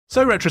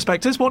So,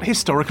 retrospectors, what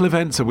historical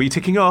events are we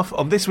ticking off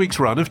on this week's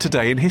run of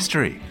Today in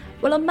History?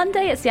 Well, on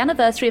Monday, it's the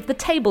anniversary of the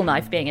table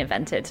knife being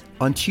invented.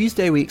 On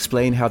Tuesday, we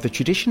explain how the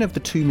tradition of the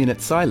 2-minute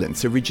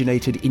silence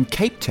originated in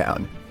Cape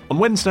Town. On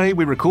Wednesday,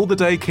 we recall the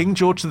day King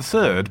George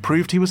III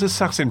proved he was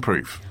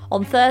assassin-proof.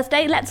 On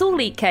Thursday, let's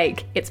all eat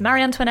cake. It's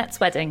Marie Antoinette's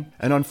wedding.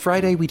 And on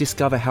Friday, we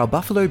discover how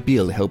Buffalo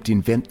Bill helped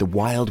invent the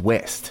Wild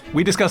West.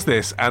 We discuss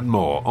this and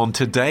more on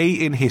Today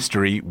in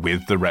History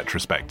with the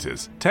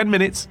Retrospectors. 10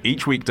 minutes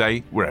each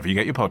weekday, wherever you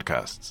get your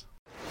podcasts.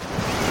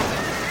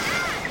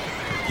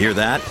 Hear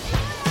that?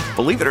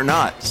 Believe it or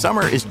not,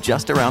 summer is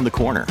just around the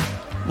corner.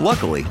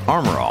 Luckily,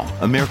 Armor All,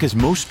 America's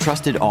most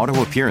trusted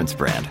auto appearance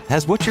brand,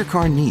 has what your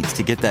car needs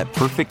to get that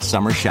perfect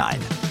summer shine.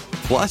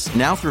 Plus,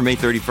 now through May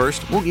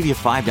 31st, we'll give you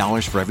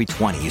 $5 for every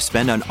 $20 you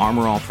spend on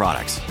Armor All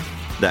products.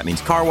 That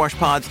means car wash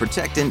pods,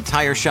 protectant,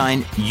 tire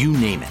shine, you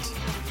name it.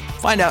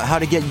 Find out how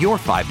to get your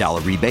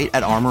 $5 rebate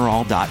at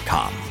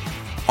armorall.com.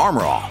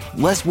 Armor All,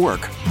 less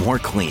work, more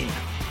clean.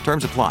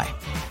 Terms apply.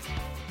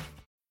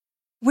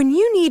 When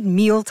you need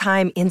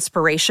mealtime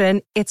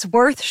inspiration, it's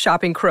worth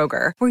shopping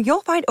Kroger, where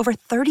you'll find over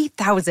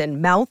 30,000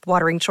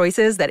 mouth-watering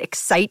choices that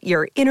excite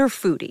your inner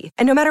foodie.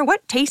 And no matter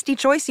what tasty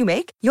choice you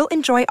make, you'll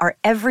enjoy our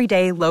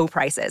everyday low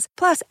prices,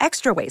 plus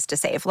extra ways to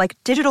save, like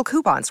digital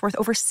coupons worth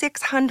over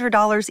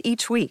 $600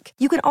 each week.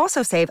 You can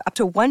also save up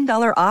to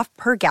 $1 off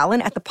per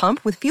gallon at the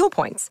pump with fuel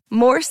points.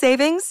 More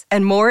savings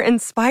and more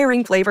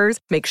inspiring flavors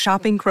make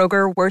shopping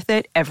Kroger worth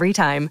it every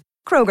time.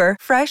 Kroger,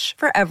 fresh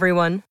for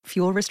everyone.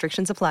 Fuel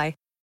restrictions apply.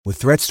 With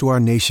threats to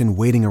our nation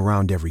waiting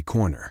around every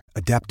corner,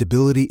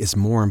 adaptability is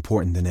more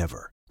important than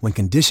ever. When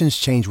conditions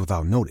change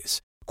without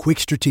notice, quick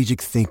strategic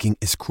thinking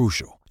is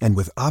crucial. And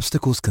with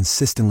obstacles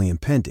consistently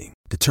impending,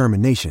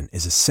 determination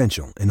is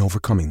essential in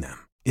overcoming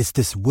them. It's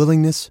this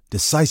willingness,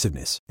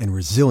 decisiveness, and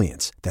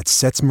resilience that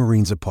sets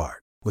Marines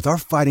apart. With our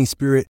fighting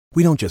spirit,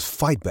 we don't just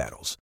fight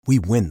battles, we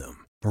win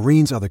them.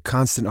 Marines are the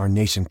constant our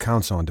nation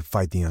counts on to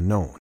fight the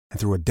unknown. And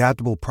through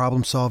adaptable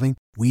problem solving,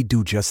 we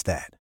do just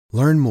that.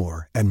 Learn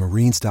more at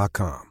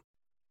marines.com.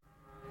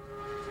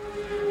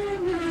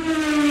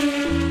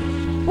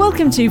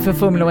 Welcome to For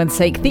Formula One's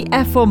Sake, the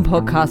F1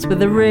 podcast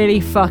with a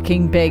really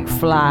fucking big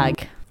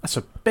flag. That's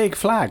a big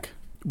flag.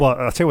 Well,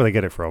 I'll tell you where they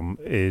get it from,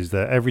 is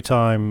that every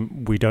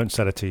time we don't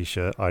sell a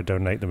t-shirt, I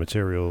donate the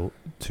material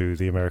to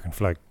the American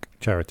flag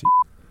charity.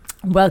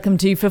 Welcome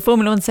to For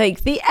Formula One's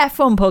Sake, the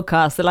F1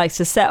 podcast that likes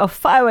to set off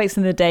fireworks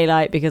in the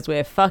daylight because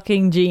we're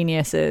fucking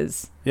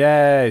geniuses.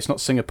 Yeah, it's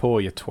not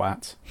Singapore, you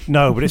twat.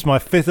 No, but it's my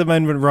Fifth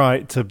Amendment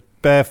right to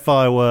bear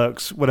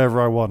fireworks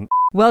whatever I want.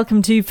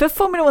 Welcome to For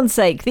Formula One's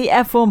Sake, the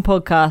F1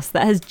 podcast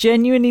that has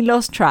genuinely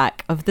lost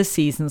track of the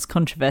season's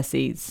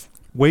controversies.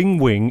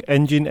 Wing,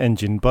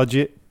 engine,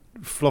 budget,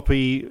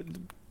 floppy,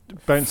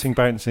 bouncing,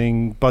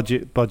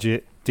 budget,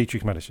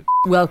 Dietrich Mateschitz.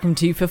 Welcome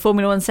to For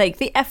Formula One's Sake,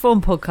 the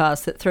F1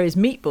 podcast that throws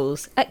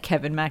meatballs at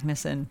Kevin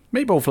Magnussen.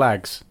 Meatball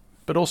flags,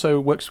 but also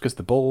works because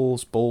the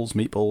balls,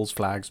 meatballs,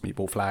 flags,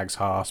 meatball flags,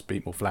 Haas,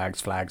 meatball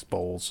flags,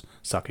 balls,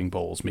 sucking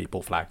balls,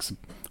 meatball flags,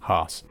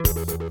 Haas.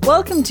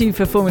 Welcome to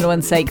For Formula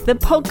One's Sake, the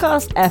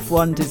podcast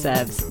F1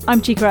 deserves.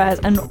 I'm Chica Reyes,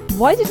 and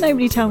why did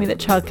nobody tell me that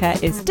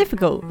childcare is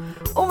difficult?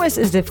 Almost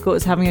as difficult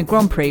as having a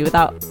Grand Prix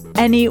without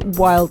any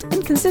wild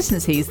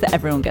inconsistencies that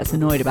everyone gets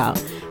annoyed about.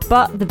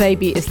 But the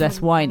baby is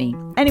less whiny.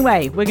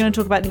 Anyway, we're going to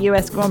talk about the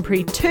US Grand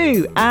Prix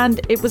 2, and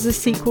it was a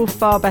sequel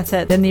far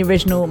better than the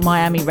original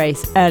Miami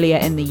race earlier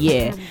in the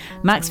year.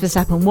 Max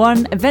Verstappen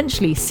won,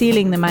 eventually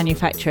sealing the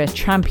manufacturer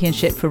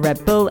championship for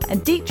Red Bull,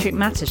 and Dietrich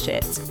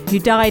Mateschitz, who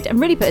died and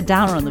really put a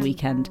downer on the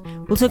weekend.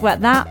 We'll talk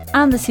about that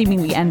and the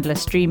seemingly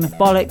endless stream of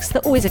bollocks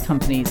that always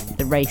accompanies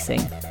the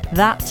racing.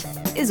 That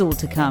is all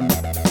to come.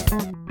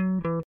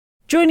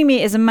 Joining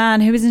me is a man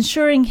who is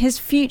ensuring his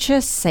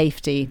future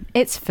safety.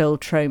 It's Phil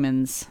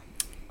Tromans.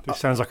 This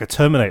sounds like a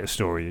Terminator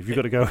story. Have you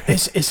got to go?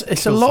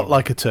 It's a lot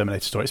like a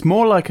Terminator story. It's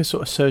more like a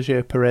sort of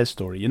Sergio Perez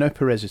story. You know,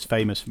 Perez is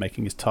famous for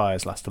making his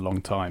tyres last a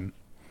long time.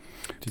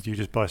 Did you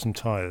just buy some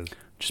tyres?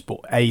 Just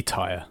bought a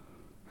tyre.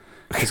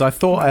 Because I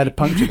thought I had a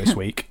puncture this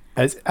week.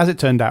 As it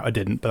turned out, I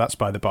didn't, but that's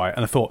by the by.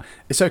 And I thought,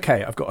 it's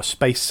okay, I've got a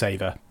space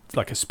saver,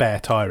 like a spare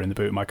tyre in the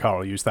boot of my car,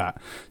 I'll use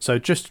that. So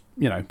just,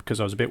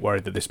 because I was a bit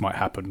worried that this might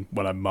happen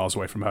when I'm miles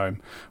away from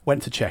home,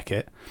 went to check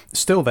it.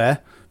 Still there,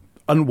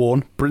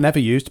 unworn, never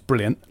used,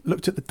 brilliant.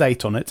 Looked at the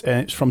date on it, and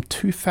it's from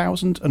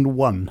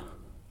 2001.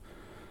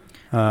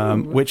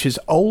 Which is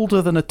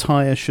older than a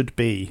tyre should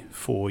be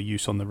for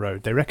use on the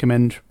road. They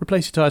recommend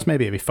replace your tyres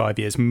maybe every 5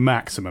 years,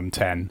 maximum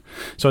 10.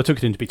 So I took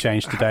it in to be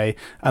changed today,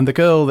 and the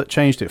girl that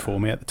changed it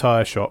for me at the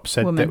tyre shop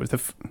said that it was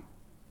the...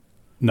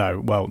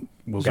 No, well,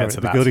 we'll get to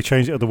that. The girl who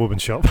changed it at the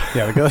woman's shop.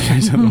 Yeah, the girl who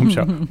changed it at the woman's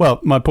shop. Well,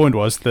 my point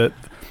was that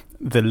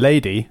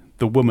the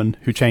woman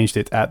who changed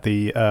it at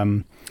the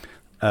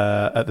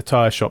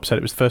tyre shop said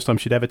it was the first time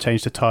she'd ever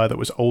changed a tyre that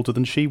was older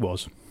than she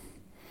was.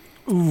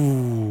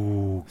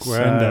 Ooh,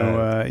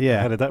 granddad. So,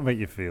 yeah. How did that make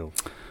you feel?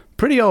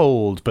 Pretty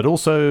old, but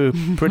also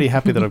pretty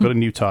happy that I've got a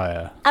new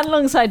tyre. And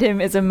alongside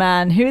him is a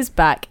man who is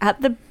back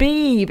at the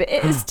Beeb.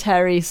 It is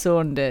Terry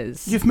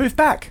Saunders. You've moved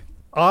back?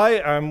 I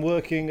am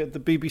working at the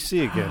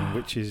BBC again,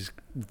 which is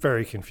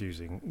very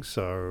confusing.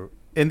 So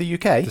In the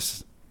UK?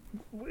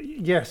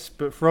 yes,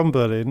 but from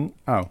Berlin.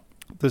 Oh.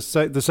 The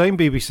same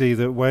BBC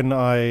that when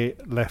I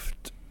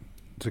left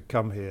to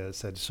come here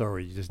said,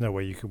 sorry, there's no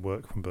way you can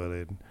work from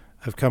Berlin,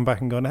 have come back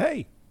and gone,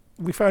 hey,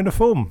 we found a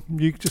form.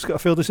 You just got to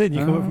fill this in.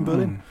 You can work from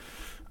Berlin.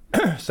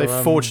 So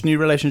they've forged new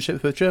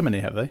relationships with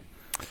Germany, have they?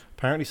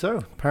 Apparently so.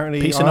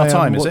 Apparently, Peace in our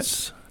time, is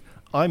it?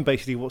 I'm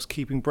basically what's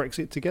keeping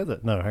Brexit together.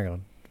 No, hang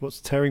on.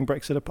 What's tearing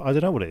Brexit apart? I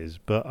don't know what it is,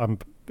 but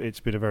it's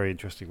been a very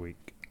interesting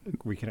week.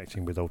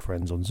 Reconnecting with old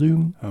friends on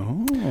Zoom.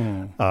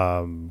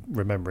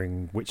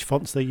 Remembering which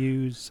fonts they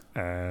use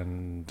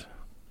and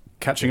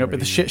catching up with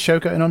the shit show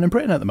going on in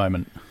Britain at the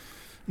moment.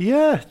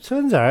 Yeah,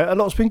 turns out a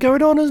lot's been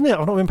going on, hasn't it?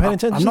 I've not been paying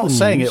attention. I'm not to the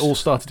saying news. it all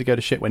started to go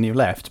to shit when you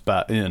left,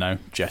 but,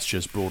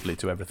 gestures broadly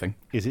to everything.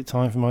 Is it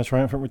time for my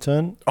triumphant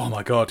return? Oh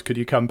my God, could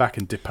you come back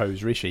and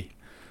depose Rishi?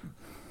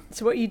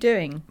 So what are you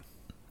doing?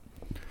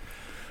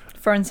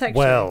 Foreign section?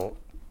 Well,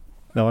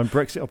 no, I'm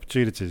Brexit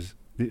opportunities.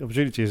 The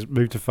opportunity has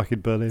moved to fucking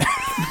Berlin.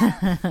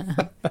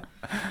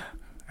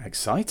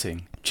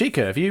 Exciting.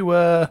 Chica, have you, what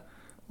have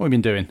you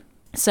been doing?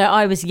 So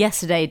I was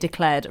yesterday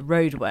declared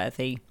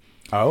roadworthy.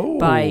 Oh,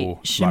 by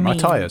Shameen, like my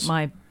tyres.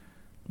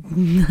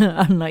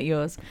 Unlike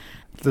yours.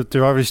 The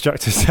driver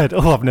instructor said,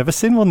 oh, I've never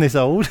seen one this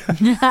old.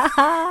 Funny.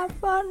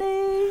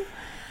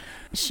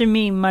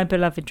 Shameen, my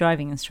beloved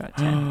driving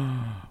instructor.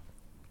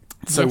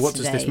 So what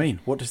does this mean?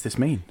 What does this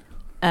mean?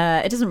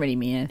 It doesn't really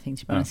mean anything,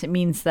 to be honest. It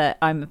means that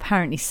I'm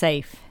apparently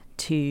safe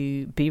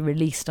to be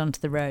released onto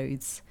the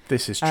roads.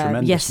 This is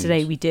tremendous Yesterday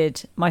news. we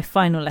did my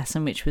final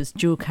lesson, which was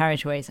dual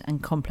carriageways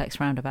and complex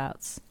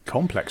roundabouts.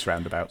 Complex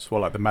roundabouts?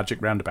 Well, like the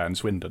magic roundabout in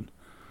Swindon.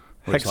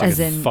 Where it's As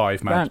like in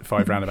five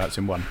roundabouts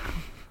in one.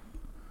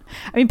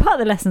 I mean, part of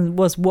the lesson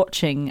was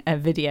watching a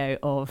video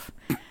of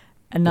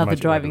another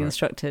driving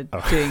instructor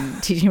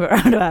teaching about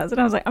roundabouts,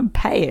 and I was like, I'm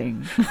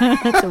paying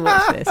to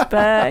watch this,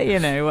 but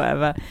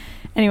whatever.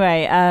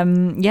 Anyway,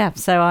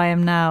 so I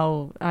am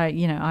now,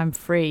 I'm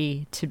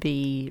free to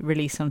be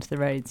released onto the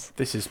roads.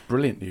 This is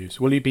brilliant news.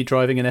 Will you be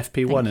driving an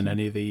FP1 in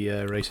any of the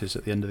races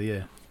at the end of the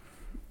year?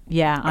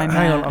 Yeah,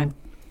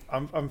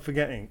 I'm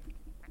forgetting.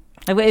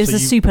 It was a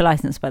super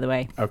license, by the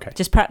way. Okay.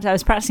 I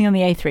was practicing on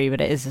the A3,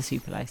 but it is a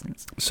super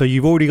license. So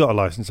you've already got a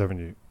license, haven't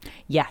you?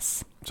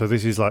 Yes. So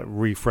this is like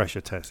refresher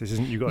test. This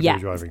isn't, you've got to do a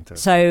driving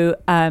test. So,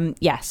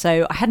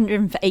 so I hadn't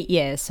driven for 8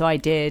 years, so I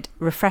did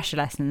refresher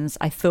lessons.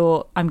 I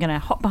thought, I'm going to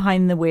hop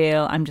behind the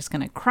wheel. I'm just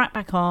going to crack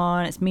back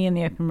on. It's me on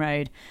the open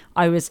road.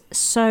 I was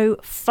so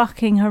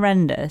fucking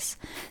horrendous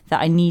that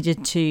I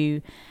needed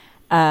to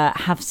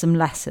have some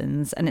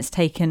lessons, and it's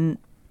taken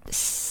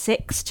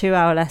 6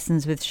 2-hour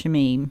lessons with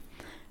Shameen.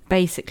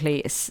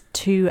 Basically, it's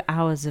 2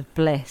 hours of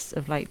bliss,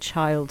 of like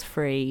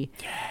child-free,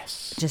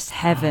 just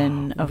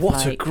heaven.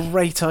 What a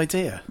great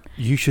idea!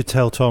 You should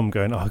tell Tom,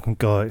 going, oh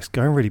God, it's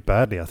going really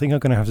badly. I think I'm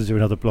going to have to do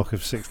another block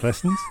of 6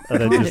 lessons,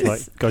 and then just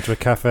like go to a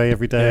cafe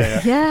every day.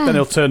 Yeah. Then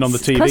he'll turn on the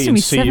TV costing and me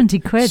see 70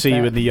 quid,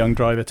 you in the young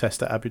driver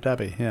test at Abu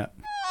Dhabi. Yeah.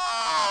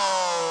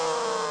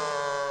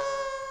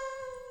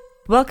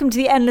 Welcome to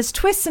the endless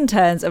twists and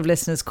turns of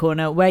Listener's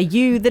Corner, where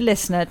you, the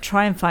listener,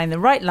 try and find the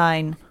right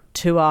line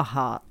to our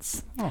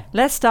hearts.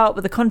 Let's start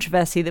with the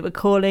controversy that we're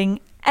calling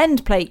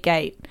Endplate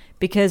Gate,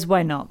 because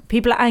why not?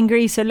 People are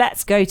angry, so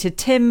let's go to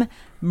Tim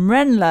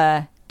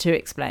Mrenler to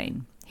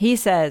explain. He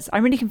says,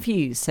 I'm really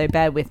confused, so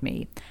bear with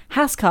me.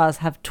 Haas cars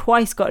have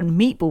twice gotten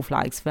meatball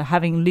flags for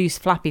having loose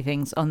flappy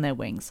things on their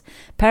wings.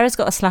 Perez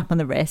got a slap on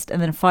the wrist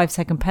and then a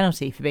 5-second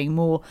penalty for being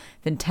more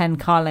than 10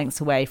 car lengths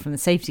away from the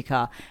safety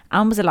car,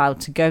 and was allowed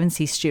to go and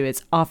see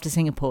stewards after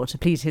Singapore to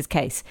plead his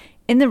case.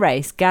 In the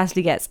race,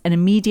 Gasly gets an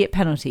immediate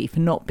penalty for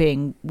not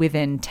being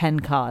within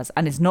 10 cars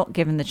and is not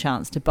given the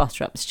chance to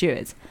butter up the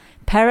stewards.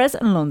 Perez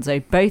and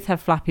Alonso both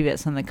have flappy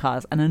bits on their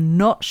cars and are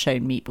not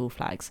shown meatball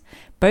flags.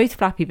 Both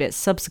flappy bits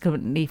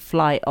subsequently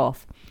fly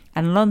off,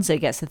 and Alonso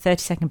gets a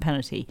 30-second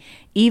penalty,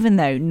 even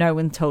though no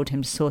one told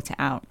him to sort it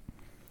out.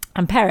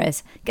 And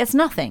Perez gets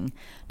nothing.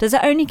 Does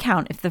it only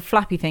count if the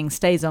flappy thing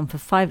stays on for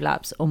 5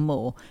 laps or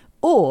more?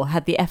 Or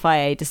had the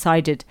FIA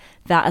decided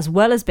that, as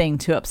well as being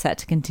too upset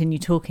to continue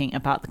talking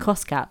about the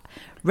cost cap,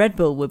 Red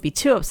Bull would be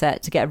too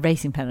upset to get a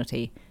racing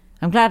penalty?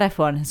 I'm glad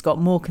F1 has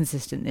got more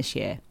consistent this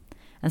year.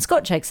 And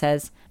Scotchegg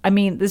says, I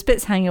mean, there's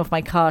bits hanging off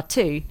my car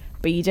too,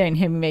 but you don't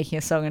hear me making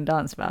a song and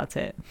dance about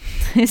it.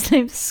 His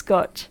name's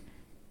Scotchegg.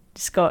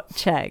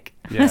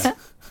 Yeah.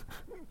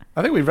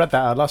 I think we read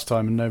that out last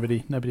time and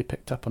nobody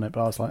picked up on it,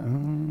 but I was like,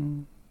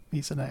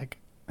 he's an egg.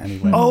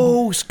 Anyway.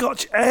 Oh,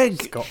 Scotch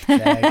Egg. Scotch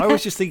Egg. I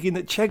was just thinking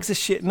that Chegg's a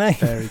shit name.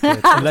 Very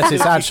good. Unless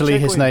it's actually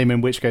his name,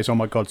 in which case, oh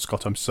my God,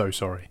 Scott, I'm so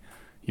sorry.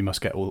 You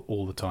must get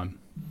all the time.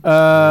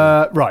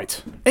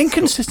 Right.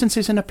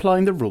 Inconsistencies in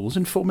applying the rules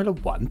in Formula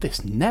One.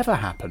 This never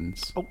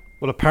happens. Oh,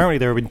 well, apparently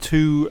there have been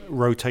 2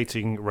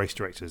 rotating race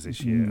directors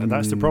this year, and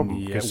that's the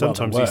problem, because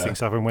sometimes these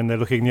things happen when they're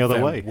looking the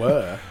other way.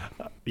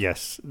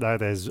 Yes, now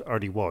there's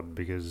only one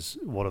because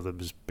one of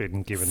them's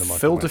been given the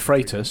Phil Michael de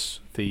Freitas,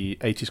 the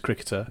 80s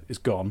cricketer, is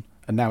gone,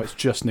 and now it's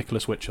just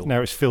Nicholas Witchell.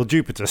 Now it's Phil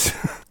Jupitus.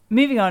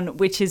 Moving on,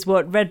 which is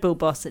what Red Bull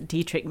boss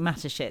Dietrich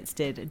Mateschitz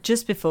did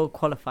just before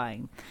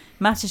qualifying.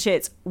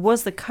 Mateschitz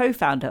was the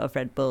co-founder of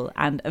Red Bull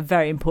and a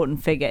very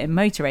important figure in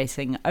motor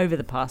racing over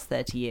the past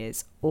 30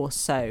 years or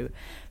so,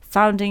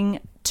 founding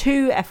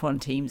 2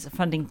 F1 teams,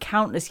 funding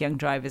countless young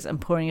drivers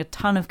and pouring a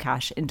ton of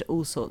cash into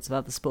all sorts of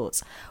other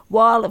sports,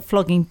 while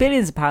flogging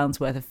billions of pounds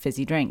worth of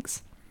fizzy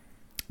drinks.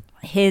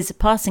 His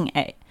passing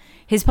at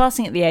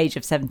the age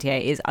of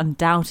 78 is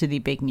undoubtedly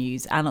big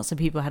news, and lots of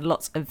people had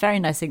lots of very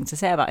nice things to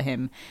say about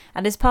him,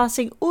 and his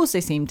passing also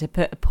seemed to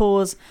put a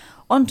pause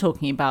on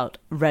talking about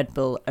Red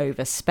Bull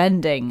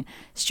overspending.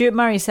 Stuart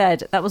Murray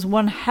said that was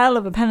one hell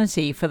of a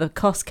penalty for the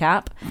cost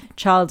cap.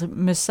 Charles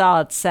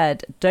Moussard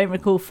said, don't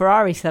recall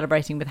Ferrari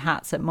celebrating with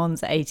hats at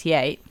Monza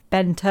 88.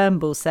 Ben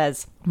Turnbull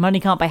says, money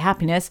can't buy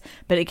happiness,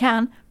 but it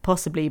can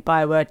possibly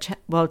buy a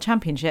world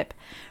championship.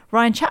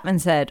 Ryan Chapman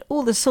said,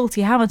 all the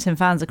salty Hamilton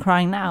fans are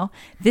crying now.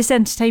 This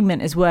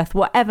entertainment is worth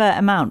whatever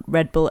amount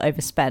Red Bull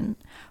overspent.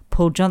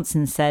 Paul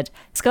Johnson said,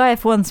 Sky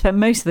F1 spent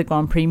most of the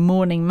Grand Prix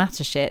mourning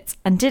Mateschitz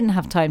and didn't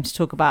have time to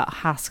talk about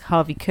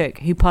Harvey Cook,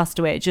 who passed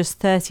away at just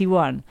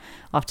 31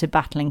 after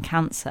battling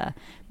cancer.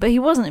 But he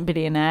wasn't a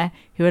billionaire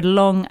who had a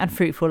long and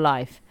fruitful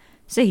life,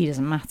 so he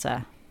doesn't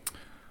matter.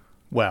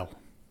 Well,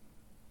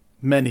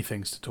 many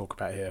things to talk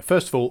about here.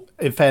 First of all,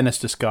 in fairness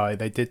to Sky,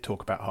 they did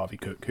talk about Harvey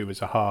Cook, who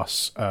was a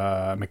Haas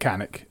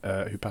mechanic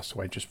who passed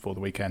away just before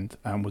the weekend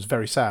and was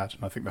very sad.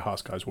 And I think the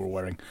Haas guys were all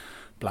wearing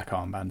black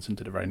armbands and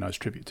did a very nice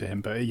tribute to him.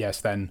 But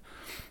yes, then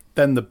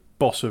the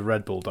boss of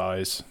Red Bull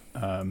dies,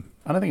 and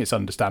I think it's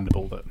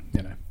understandable that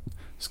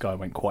Sky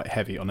went quite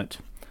heavy on it.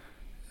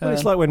 Well,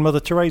 it's like when Mother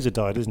Teresa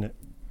died, isn't it?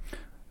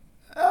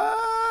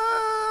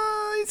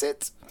 Is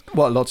it?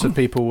 Well, lots of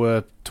people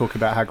were talking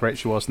about how great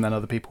she was, and then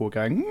other people were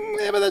going,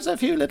 yeah, but there's a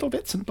few little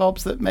bits and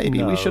bobs that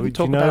maybe we shouldn't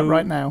talk about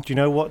right now. Do you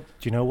know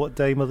what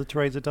day Mother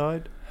Teresa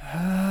died?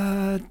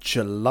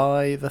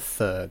 July the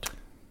 3rd.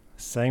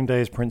 Same day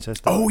as Princess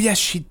died. Oh, yes,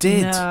 she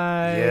did. No.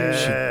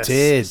 Yes. She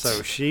did.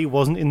 So she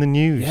wasn't in the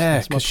news.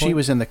 Yeah, because she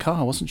was in the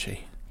car, wasn't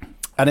she?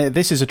 And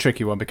this is a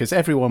tricky one because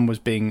everyone was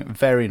being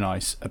very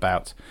nice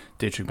about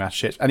Dietrich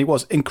Mateschitz, and he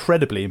was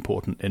incredibly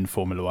important in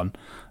Formula One.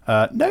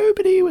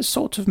 Nobody was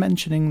sort of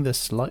mentioning the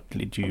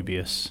slightly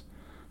dubious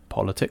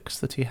politics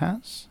that he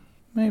has.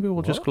 Maybe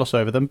we'll just gloss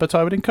over them, but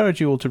I would encourage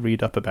you all to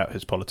read up about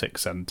his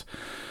politics and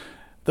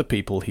the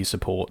people he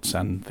supports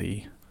and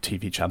the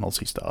TV channels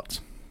he starts.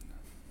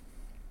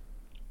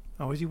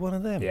 Oh, is he one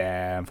of them?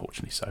 Yeah,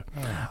 unfortunately so.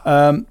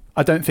 Oh.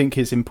 I don't think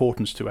his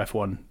importance to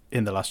F1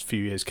 in the last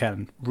few years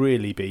can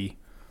really be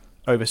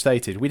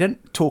overstated. We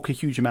don't talk a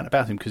huge amount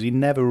about him because he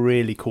never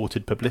really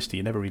courted publicity.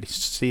 You never really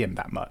see him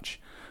that much.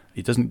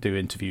 He doesn't do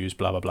interviews,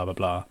 blah, blah, blah, blah,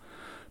 blah.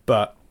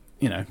 But,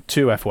 2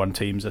 F1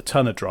 teams, a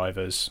ton of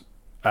drivers,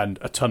 and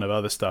a ton of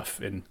other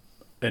stuff in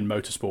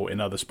motorsport,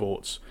 in other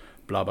sports,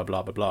 blah, blah,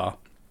 blah, blah, blah.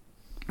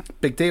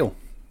 Big deal.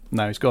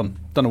 Now he's gone.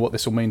 Don't know what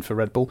this will mean for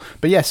Red Bull.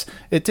 But yes,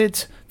 it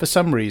did, for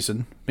some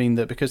reason, mean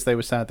that because they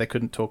were sad they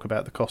couldn't talk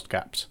about the cost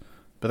caps.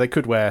 But they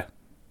could wear,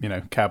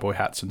 cowboy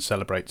hats and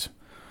celebrate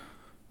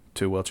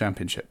 2 world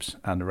championships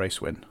and a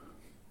race win.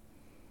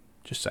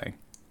 Just saying.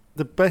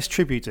 The best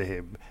tribute to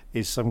him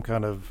is some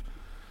kind of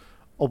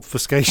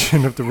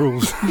obfuscation of the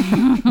rules.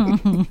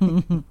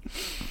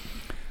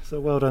 So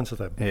well done to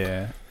them.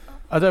 Yeah.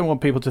 I don't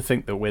want people to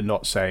think that we're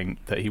not saying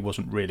that he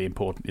wasn't really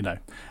important.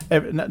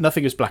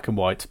 Nothing is black and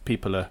white.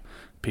 People are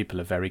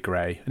very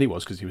grey, and he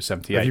was because he was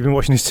 78. Have you been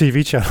watching his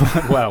TV channel?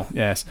 Well,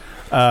 yes.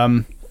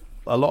 A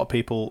lot of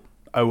people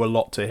owe a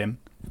lot to him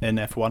in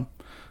F1,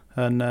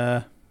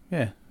 and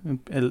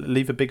it'll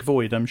leave a big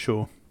void, I'm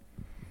sure.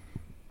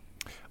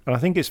 And I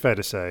think it's fair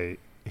to say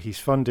he's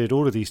funded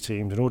all of these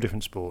teams in all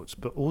different sports,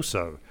 but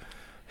also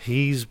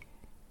he's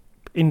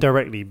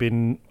indirectly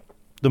been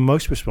the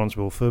most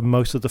responsible for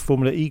most of the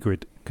Formula E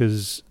grid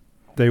because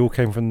they all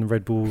came from the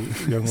Red Bull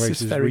Young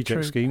Racers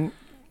reject scheme.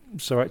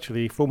 So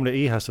actually, Formula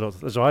E has a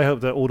lot. So I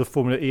hope that all the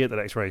Formula E at the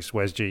next race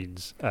wears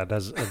jeans and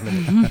has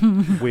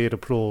weird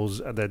applause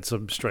and then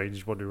some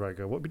strange wandering around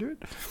go, what are we doing?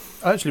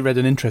 I actually read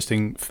an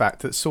interesting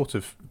fact that's sort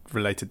of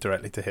related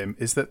directly to him,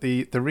 is that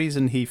the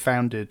reason he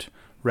founded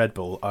Red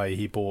Bull, i.e.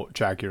 he bought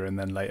Jaguar and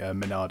then later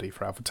Minardi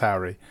for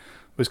AlphaTauri,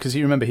 was because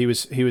you remember he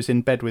was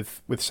in bed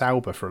with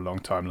Sauber for a long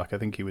time. Like I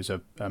think he was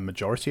a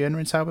majority owner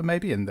in Sauber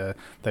maybe, and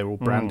they were all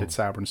branded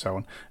Sauber and so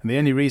on. And the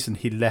only reason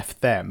he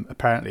left them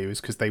apparently was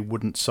because they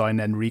wouldn't sign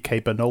Enrique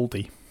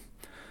Bernoldi.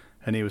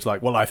 And he was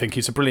like, well, I think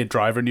he's a brilliant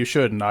driver and you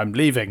should, and I'm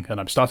leaving and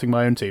I'm starting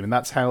my own team. And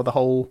that's how the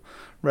whole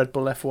Red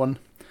Bull F1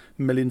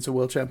 millions of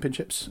world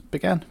championships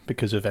began,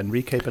 because of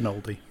Enrique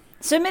Bernoldi.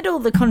 So amid all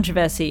the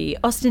controversy,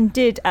 Austin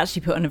did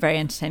actually put on a very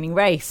entertaining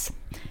race.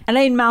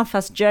 Elaine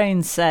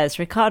Malfast-Jones says,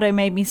 Ricciardo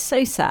made me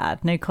so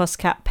sad. No cost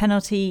cap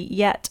penalty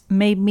yet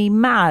made me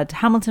mad.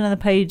 Hamilton on the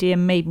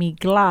podium made me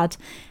glad.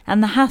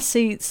 And the Haas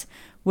suits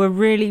were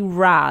really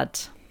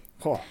rad.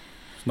 Oh,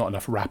 there's not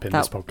enough rap in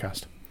this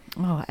podcast.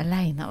 Oh,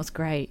 Elaine, that was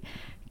great.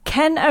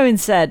 Ken Owen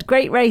said,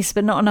 great race,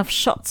 but not enough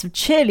shots of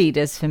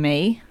cheerleaders for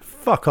me.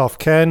 Fuck off,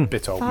 Ken.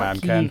 Bit old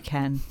Fuck man, you,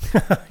 Ken.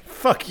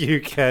 Fuck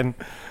you, Ken.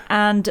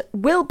 And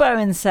Will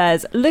Bowen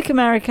says, look,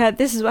 America,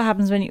 this is what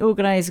happens when you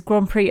organise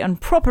Grand Prix on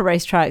proper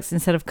racetracks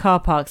instead of car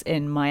parks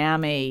in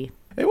Miami.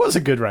 It was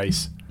a good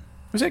race.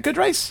 Was it a good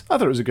race? I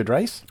thought it was a good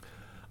race.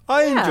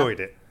 I enjoyed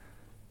it.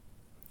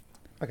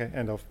 Okay,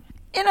 end of.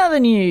 In other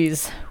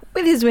news,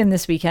 with his win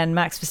this weekend,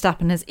 Max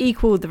Verstappen has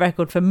equalled the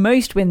record for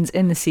most wins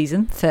in the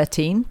season,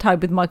 13,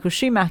 tied with Michael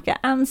Schumacher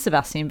and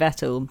Sebastian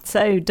Vettel.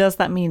 So does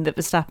that mean that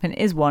Verstappen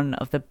is one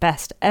of the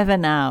best ever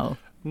now?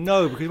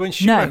 No, because when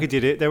Schumacher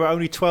did it, there were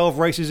only 12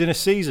 races in a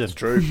season. It's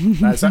true.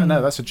 That's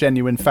a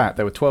genuine fact.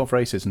 There were 12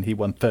 races and he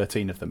won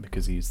 13 of them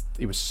because he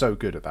was so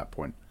good at that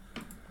point.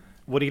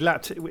 What he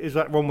lapped, is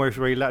that one race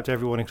where he lapped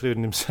everyone,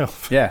 including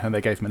himself? Yeah, and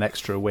they gave him an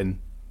extra win.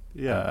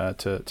 Yeah,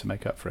 to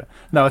make up for it.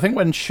 No, I think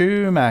when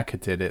Schumacher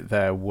did it,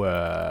 there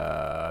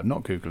were... I'm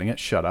not Googling it,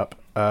 shut up.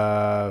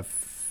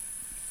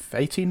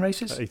 18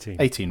 races? 18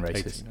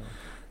 races. 18,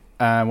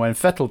 and when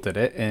Vettel did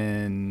it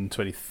in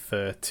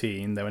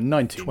 2013, there were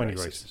 19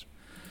 races.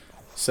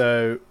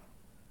 So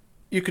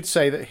you could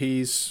say that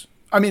he's...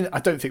 I mean, I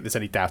don't think there's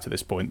any doubt at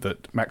this point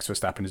that Max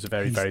Verstappen is a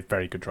very, very,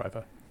 very good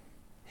driver.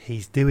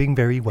 He's doing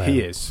very well.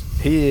 He is.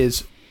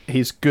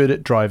 He's good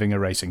at driving a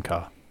racing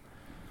car.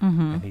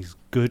 Mm-hmm. And he's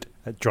good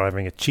at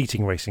driving a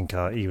cheating racing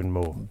car even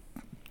more.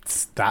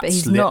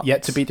 That's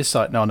yet to be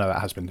decided. No,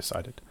 that has been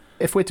decided.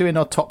 If we're doing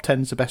our top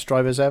 10s of best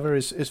drivers ever,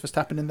 is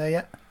Verstappen in there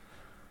yet?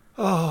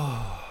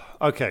 Oh,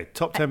 okay.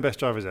 Top 10 best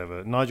drivers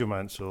ever. Nigel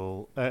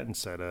Mansell, Ayrton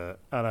Senna,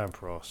 Alain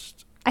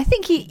Prost. I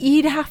think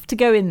he'd have to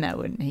go in there,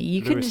 wouldn't he?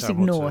 You couldn't just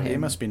ignore him. He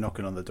must be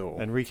knocking on the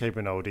door. Enrique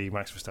Bernoldi,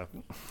 Max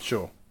Verstappen.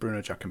 Sure.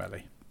 Bruno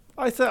Giacomelli.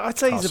 I'd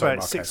say he's about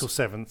 6th or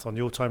 7th on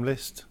your time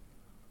list.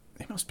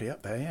 He must be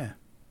up there, yeah.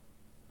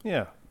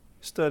 Yeah.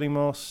 Sterling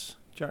Moss,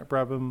 Jack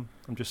Brabham.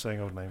 I'm just saying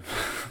old names.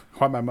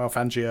 Juan Manuel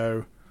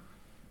Fangio,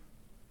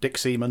 Dick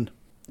Seaman.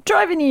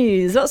 Driver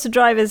news. Lots of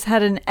drivers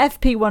had an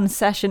FP1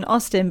 session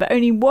Austin, but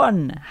only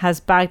one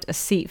has bagged a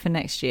seat for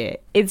next year.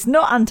 It's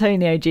not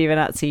Antonio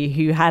Giovinazzi,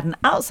 who had an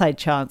outside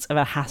chance of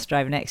a Haas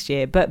driver next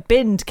year, but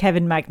binned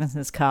Kevin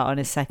Magnussen's car on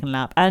his second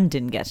lap and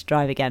didn't get to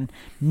drive again.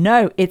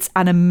 No, it's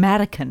an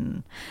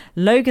American.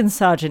 Logan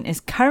Sargent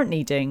is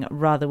currently doing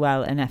rather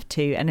well in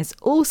F2 and is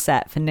all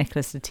set for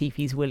Nicholas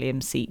Latifi's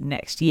Williams seat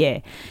next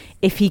year,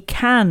 if he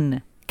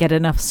can get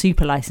enough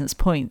super license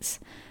points.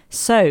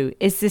 So,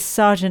 is this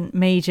Sergeant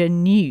Major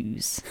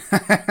news?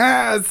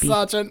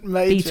 Sergeant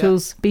Major.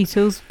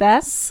 Beatles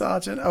best?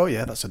 Sergeant. Oh,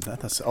 yeah,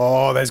 that's.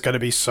 Oh, there's going to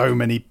be so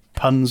many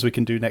puns we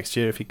can do next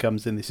year if he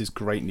comes in. This is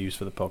great news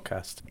for the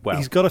podcast. Well,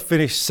 he's got to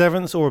finish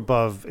 7th or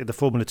above in the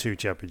Formula 2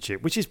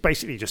 Championship, which is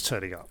basically just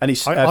turning up. And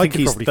I think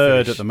he's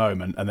third at the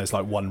moment, and there's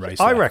like one race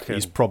left. Reckon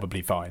he's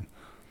probably fine.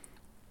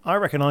 I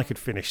reckon I could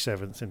finish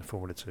 7th in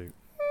Formula 2.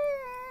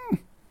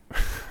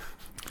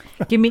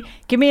 Give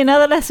me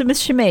another lesson with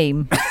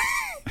Shamim.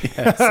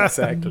 Yes,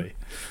 exactly.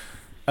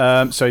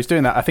 So he's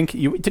doing that. I think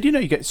did you know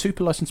you get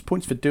super license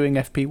points for doing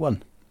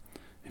FP1?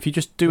 If you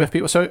just do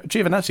FP1, so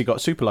Giovinazzi got a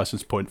super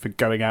license point for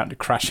going out and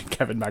crashing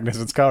Kevin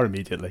Magnussen's car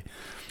immediately.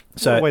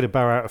 So what a way to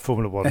bow out of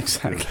Formula 1.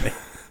 Exactly.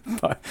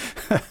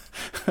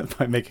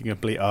 by making a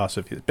complete arse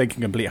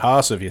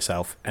of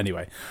yourself.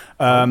 Anyway,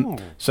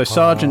 so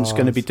Sargent's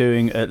going to be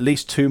doing at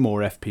least 2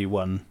 more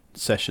FP1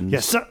 sessions.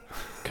 Yes, sir.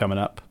 Coming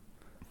up.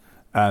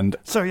 And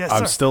yes,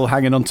 I'm still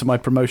hanging on to my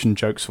promotion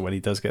jokes for when he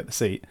does get the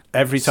seat.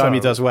 Every time he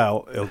does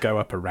well, he'll go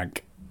up a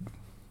rank.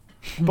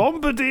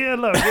 Bombardier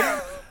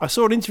Logan. I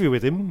saw an interview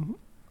with him.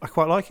 I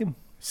quite like him.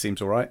 Seems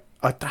all right.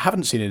 I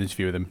haven't seen an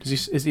interview with him.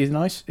 Is he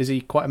nice? Is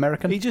he quite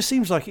American? He just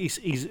seems like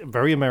he's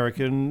very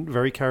American,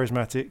 very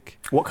charismatic.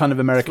 What kind of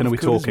American are we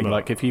talking?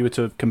 Like if you were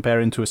to compare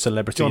him to a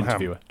celebrity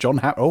interviewer? John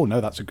Hamm. Oh no,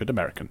 that's a good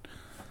American.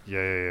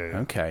 Yeah.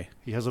 Okay.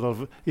 He has a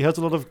lot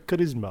of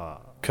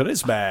charisma.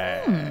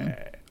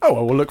 Charisma. Oh,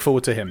 well, we'll look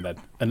forward to him then,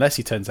 unless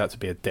he turns out to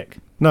be a dick.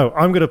 No,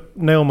 I'm going to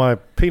nail my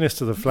penis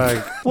to the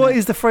flag. What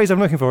is the phrase I'm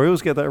looking for? I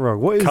always get that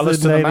wrong. What is Colours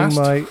to the mast?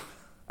 My...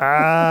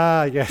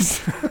 Ah,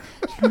 yes.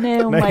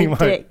 Nail my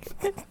dick.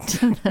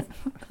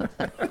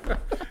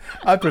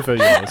 I prefer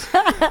yours.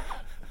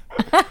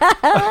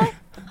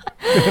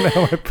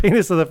 Nail my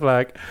penis to the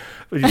flag.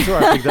 But you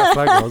saw how big that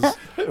flag was.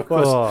 It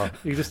was. Oh,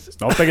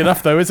 it's not big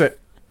enough, though, is it?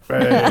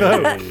 Hey.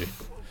 No.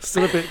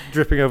 Still a bit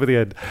dripping over the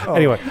end. Oh.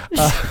 Anyway.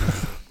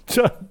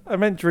 I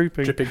meant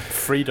drooping. Dripping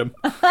freedom.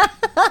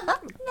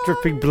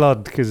 Dripping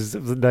blood because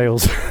of the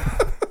nails.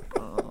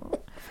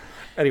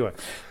 Anyway.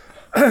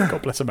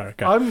 God bless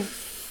America.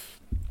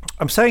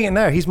 I'm saying it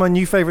now. He's my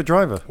new favourite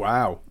driver.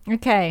 Wow.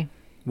 Okay.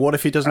 What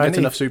if he doesn't get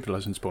enough super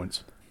license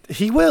points?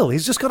 He will.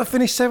 He's just got to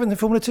finish 7th in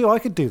Formula 2. I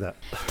could do that.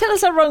 Tell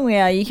us how wrong we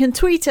are. You can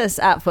tweet us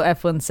at For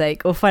F1's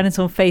Sake or find us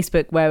on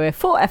Facebook where we're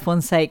For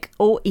F1's Sake,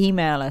 or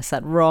email us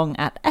at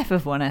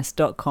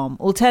wrong@ff1s.com.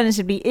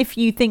 Alternatively, if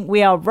you think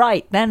we are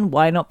right, then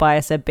why not buy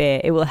us a beer?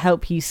 It will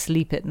help you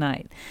sleep at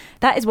night.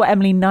 That is what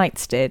Emily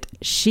Knights did.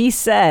 She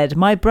said,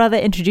 my brother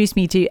introduced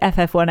me to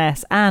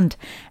FF1S and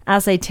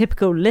As a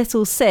typical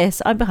little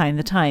sis, I'm behind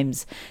the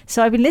times.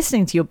 So I've been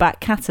listening to your back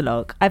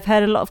catalogue. I've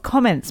heard a lot of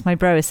comments my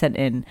bro has sent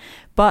in.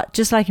 But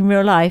just like in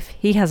real life,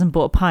 he hasn't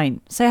bought a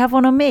pint. So have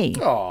one on me.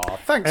 Oh,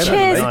 thanks,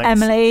 Cheers,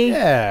 Emily.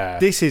 Yeah.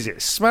 This is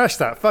it. Smash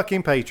that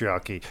fucking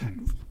patriarchy.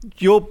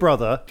 Your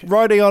brother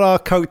riding on our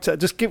coat.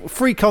 Just give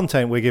free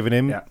content we're giving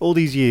him all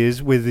these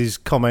years with his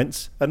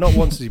comments, and not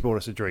once has he bought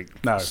us a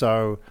drink. No.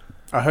 So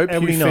I hope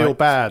you feel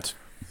bad,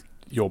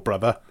 your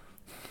brother.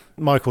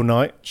 Michael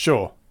Knight.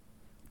 Sure.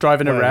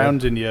 Driving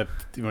around in your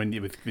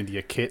with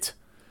your kit.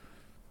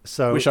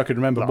 So wish I could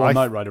remember more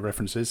Knight Rider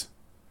references.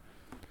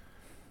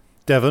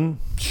 Devon.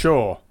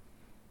 Sure.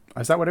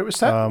 Is that what it was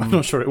said? I'm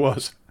not sure it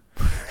was.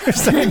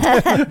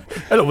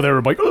 Hello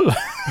there, Michael.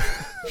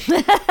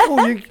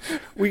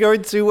 We go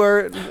into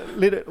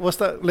what's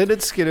that?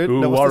 Leonard Skinner.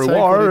 Ooh, war,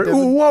 war,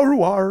 ooh, war,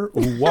 war,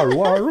 ooh, war,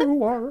 war, ooh,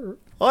 war.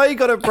 I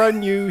got a brand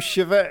new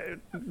Chevette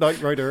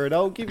Knight Rider, and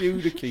I'll give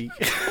you the key.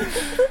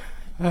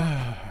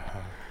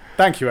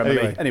 Thank you,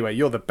 Emily. Anyway,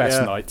 you're the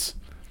best knights.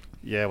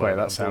 Yeah, well,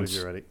 that sounds.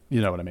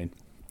 You know what I mean.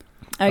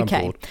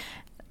 Okay.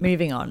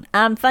 Moving on.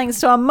 And thanks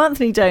to our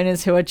monthly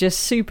donors who are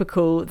just super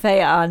cool.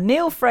 They are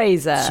Neil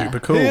Fraser. Super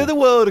cool. Hear the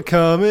world a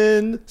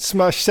coming,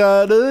 smash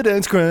salad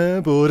and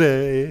scrambled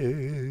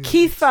eggs.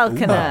 Keith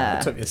Falconer.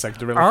 It took me a second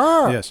to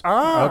realise. Yes.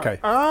 Okay.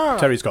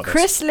 Terry's got this.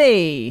 Chris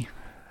Lee.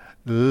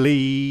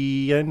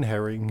 Lee and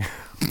Herring.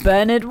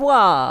 Bernard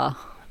War.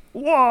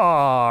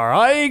 War.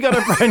 I got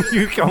a brand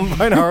new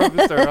combine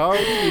harvester.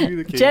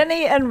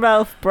 Jenny and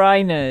Ralph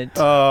Brynard.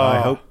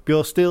 I hope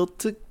you're still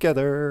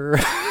together.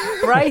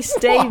 Bryce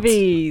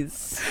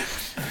Davies.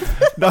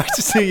 Nice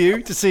to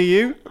see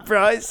you,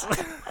 Bryce.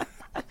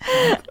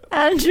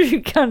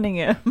 Andrew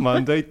Cunningham.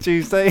 Monday,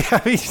 Tuesday,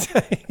 happy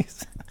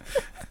days.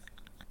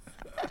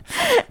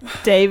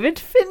 David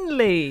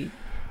Finlay.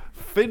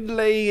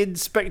 Finlay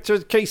Inspector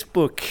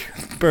Casebook.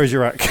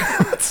 Bergerac.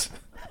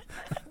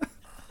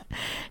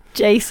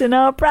 Jason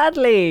R.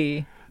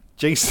 Bradley.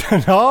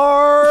 Jason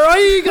R.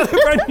 I got a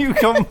brand new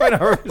combine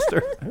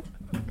harvester.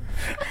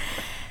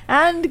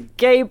 And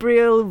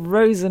Gabriel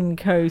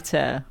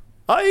Rosencoter.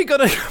 I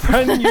got a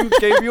brand new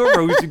Gabriel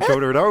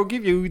Rosencoter, and I'll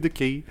give you the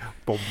key.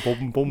 Boom,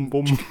 boom, boom,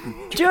 boom.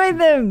 Join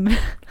them.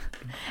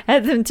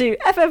 Head them to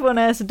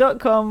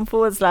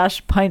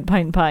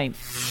ff1s.com/pint.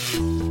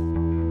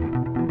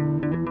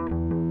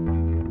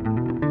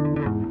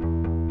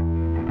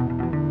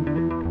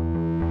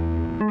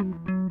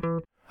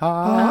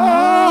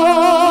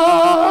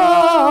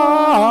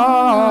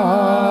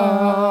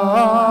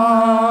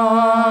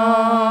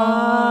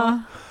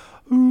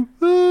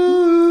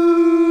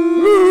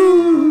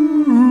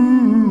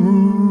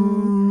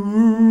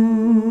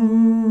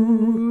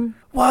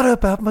 What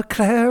about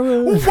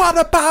McLaren? What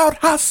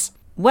about us?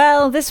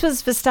 Well, this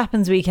was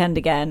Verstappen's weekend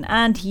again,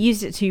 and he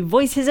used it to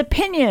voice his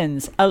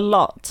opinions a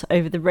lot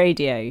over the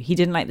radio. He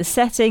didn't like the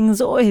settings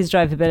or his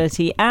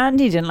drivability, and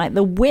he didn't like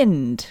the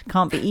wind.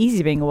 Can't be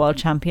easy being a world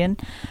champion.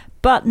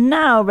 But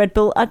now Red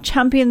Bull are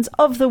champions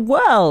of the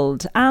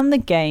world, and the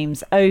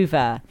game's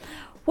over.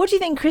 What do you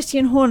think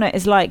Christian Horner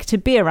is like to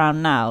be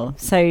around now?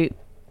 So,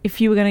 if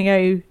you were going to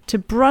go to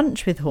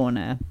brunch with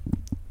Horner,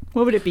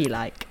 what would it be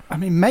like? I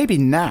mean, maybe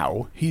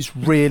now he's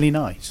really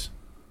nice.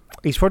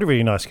 He's probably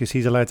really nice because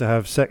he's allowed to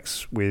have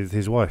sex with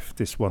his wife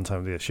this one time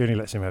of the year. She only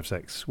lets him have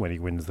sex when he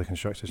wins the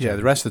Constructors' Yeah,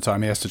 the rest of the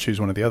time he has to choose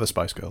one of the other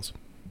Spice Girls.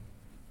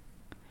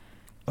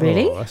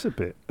 Really? Oh, that's a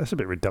bit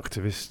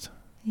reductivist.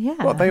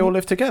 Yeah. What, they all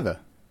live together?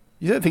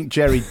 You don't think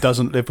Jerry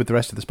doesn't live with the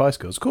rest of the Spice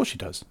Girls? Of course she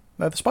does.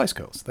 They're the Spice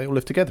Girls. They all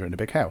live together in a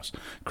big house.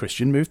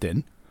 Christian moved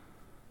in.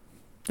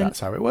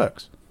 That's how it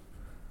works.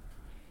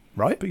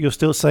 Right? But you're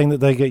still saying that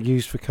they get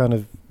used for kind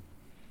of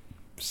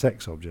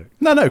sex object.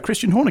 No,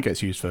 Christian Horner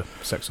gets used for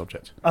sex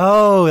object.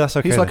 Oh, that's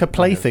okay. He's like a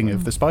plaything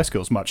of the Spice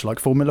Girls, much like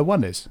Formula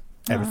One is.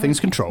 Everything's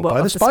controlled What,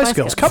 by the of the Spice Spice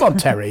Girls. Girls? Come on,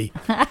 Terry.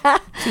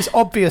 This is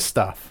obvious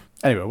stuff.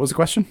 Anyway, what was the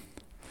question?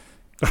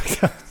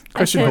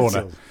 Christian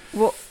Horner.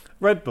 What?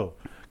 Red Bull.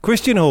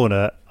 Christian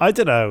Horner, I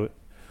don't know.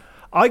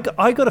 I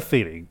got a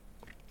feeling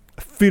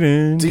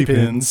Deep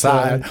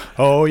inside.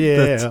 Oh,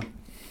 yeah. that,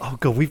 oh,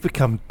 God, we've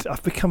become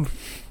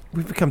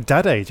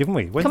dad age, haven't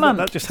we? When Come did on,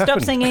 that just stop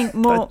happened? singing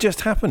more. That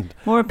just happened.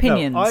 More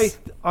opinions.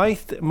 No,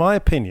 my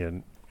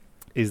opinion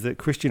is that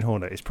Christian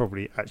Horner is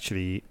probably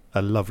actually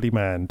a lovely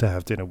man to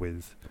have dinner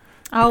with.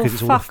 Oh, because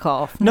it's all fuck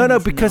off. No,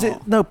 he's because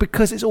not.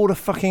 because it's all a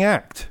fucking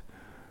act.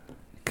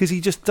 Because he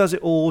just does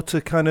it all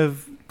to kind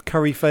of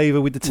curry favour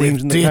with the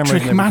teams and the cameras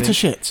Dietrich and everything.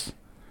 Mateschitz.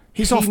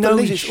 He's He off the knows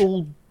leash. it's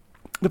all.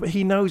 No, but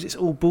he knows it's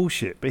all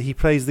bullshit. But he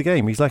plays the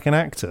game. He's like an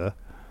actor.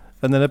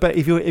 And then I bet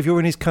if you're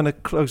in his kind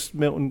of close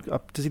Milton,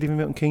 does he live in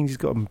Milton Keynes? He's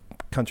got a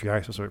country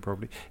house or something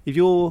probably. If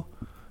you're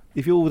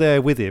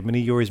there with him and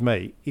you're his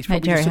mate, he's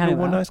Like probably just a Jerry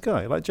normal Halliwell. nice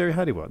guy, like Jerry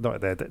Halliwell. No,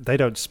 they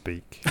don't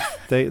speak.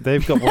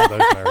 They've got one of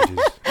those marriages.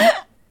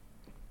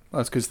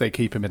 That's because they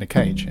keep him in a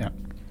cage. Yeah.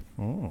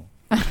 Oh.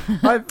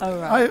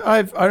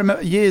 I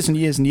remember years and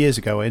years and years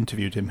ago I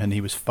interviewed him and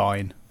he was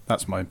fine.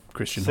 That's my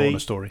Christian Horner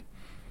story.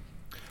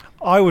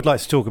 I would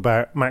like to talk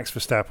about Max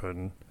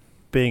Verstappen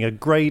being a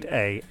grade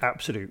A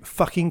absolute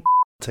fucking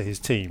to his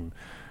team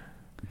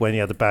when he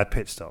had the bad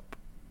pit stop.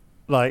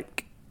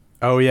 Like,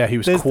 oh yeah, he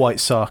was quite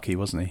sarky,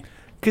 wasn't he?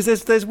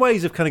 Because there's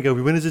ways of kind of going,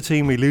 we win as a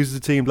team, we lose as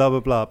a team, blah, blah,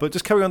 blah. But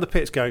just coming on the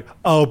pitch going,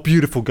 oh,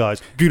 beautiful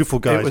guys.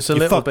 It was a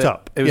little bit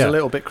up. It was a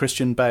little bit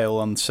Christian Bale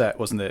on set,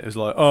 wasn't it? It was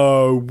like,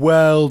 oh,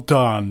 well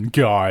done,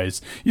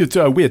 guys.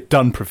 We're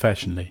done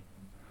professionally.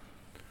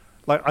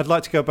 Like, I'd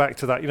like to go back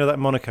to that, that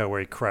Monaco where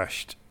he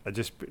crashed. I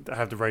just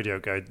have the radio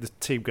going, the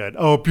team going,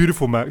 oh,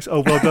 beautiful, Max.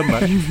 Oh, well done,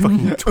 Max. You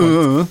fucking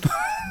twat.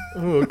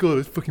 Oh, God,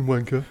 it's fucking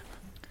wanker.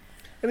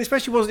 And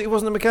especially it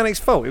wasn't the mechanic's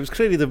fault. It was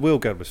clearly the wheel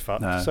gun was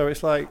fucked. No. So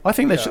it's like I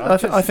think they should.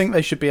 I think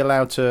they should be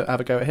allowed to have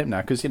a go at him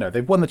now because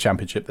they've won the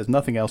championship. There's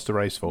nothing else to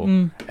race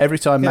for. Every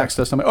time Max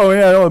does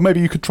something, maybe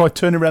you could try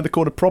turning around the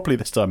corner properly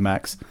this time,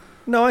 Max.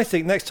 No, I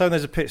think next time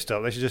there's a pit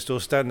stop, they should just all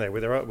stand there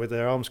with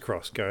their arms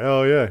crossed, going,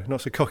 "Oh yeah,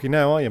 not so cocky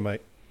now, are you,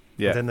 mate?"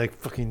 Yeah. And then they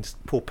fucking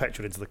pour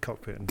petrol into the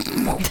cockpit. And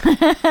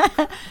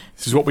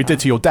this is what we did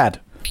to your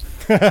dad.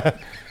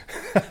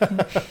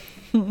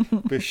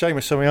 Be a shame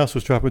if something else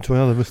was to happen to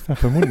another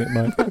Verstappen, wouldn't it,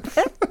 mate?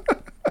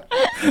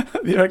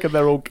 You reckon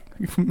they're all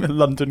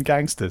London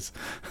gangsters?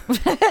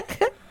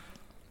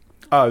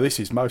 Oh,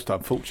 this is most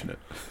unfortunate.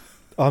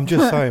 I'm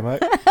just saying,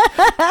 mate.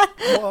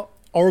 What a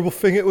horrible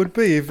thing it would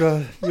be if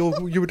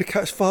you were to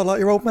catch fire like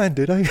your old man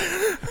did, eh?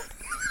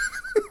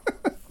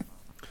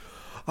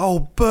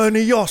 Oh,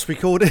 Bernie Yoss, we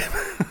called him.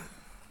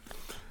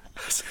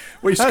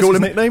 We used to call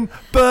him nickname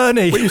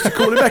Bernie. We used to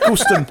call him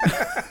Eccleston.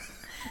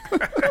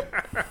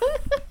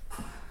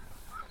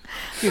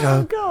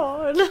 Oh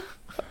God!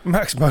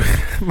 Max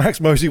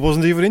Mosley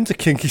wasn't even into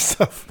kinky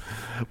stuff.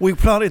 We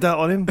planted that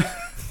on him.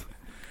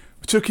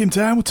 We took him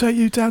down. We'll take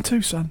you down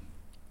too, son.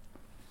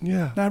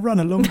 Yeah. Now run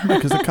along,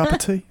 make us a cup of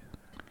tea.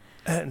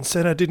 Ayrton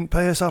Senna didn't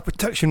pay us our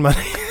protection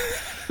money.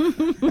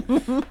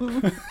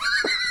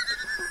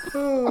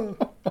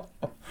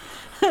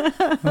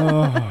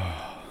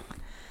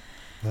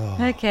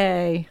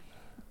 Okay.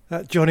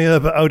 That Johnny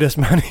Herbert owed us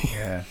money.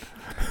 Yeah.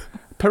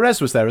 Perez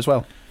was there as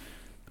well.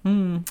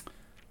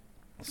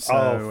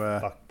 So,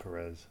 fuck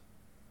Perez.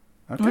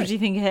 Okay. What do you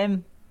think of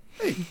him?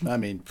 I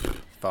mean,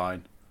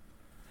 fine.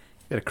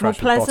 He had a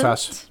crash with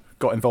Bottas.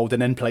 Got involved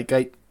in end-plate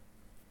gate.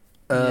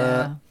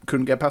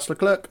 Couldn't get past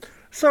Leclerc.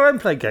 So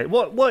end-plate gate.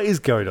 What is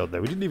going on there?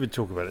 We didn't even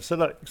talk about it.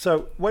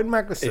 So when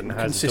Magnussen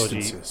has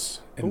dodgy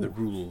in the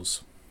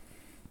rules,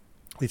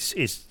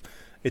 it's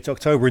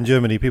October in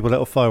Germany. People let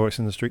off fireworks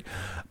in the street.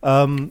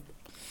 But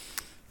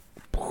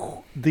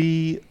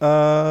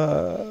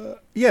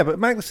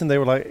Magnussen, they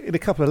were like, in a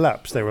couple of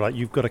laps, they were like,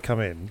 you've got to come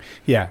in.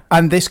 Yeah,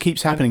 and this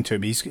keeps happening to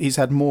him. He's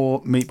had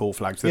more meatball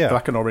flags, the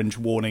black and orange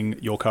warning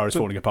your car is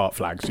falling apart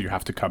flags, so you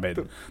have to come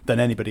in, than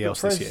anybody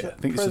else this year. I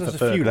think this is the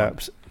third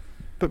laps.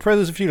 But Perez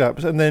has a few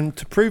laps, and then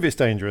to prove it's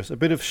dangerous, a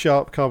bit of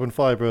sharp carbon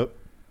fibre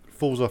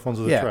falls off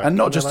onto the track. Yeah, and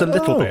not just a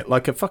little bit,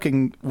 like a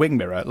fucking wing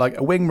mirror. Like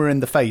a wing mirror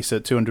in the face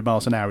at 200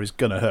 miles an hour is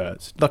going to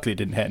hurt. Luckily, it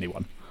didn't hit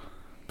anyone.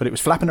 But it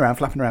was flapping around,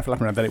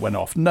 then it went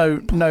off.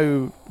 No,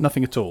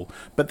 nothing at all.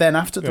 But then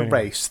after the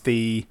race,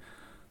 the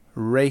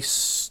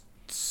race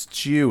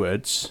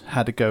stewards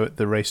had to go at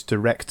the race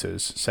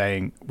directors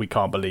saying, we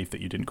can't believe that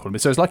you didn't call him.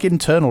 So it's like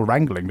internal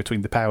wrangling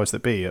between the powers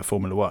that be at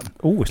Formula One.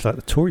 Oh, it's like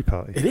the Tory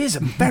party. It is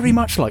very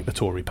much like the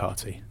Tory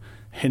party,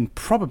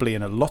 probably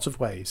in a lot of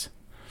ways.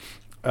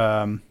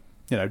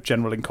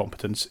 General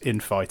incompetence,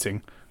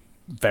 infighting,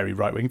 very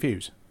right-wing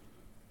views,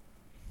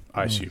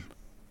 I assume.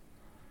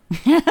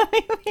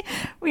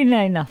 We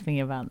know nothing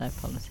about their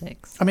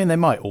politics. I mean, they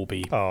might all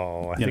be,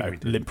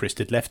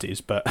 limp-wristed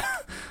lefties, but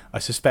I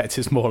suspect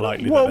it's more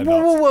likely that they're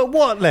not.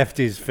 What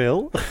lefties,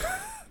 Phil?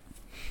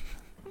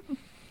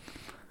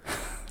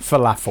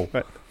 Falafel.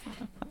 Right.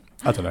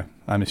 I don't know.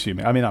 I'm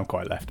assuming. I mean, I'm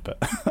quite left, but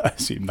I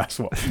assume that's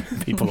what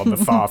people on the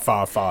far,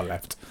 far, far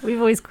left. We've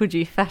always called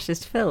you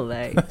Fascist Phil,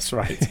 though. That's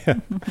right.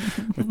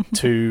 With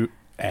 2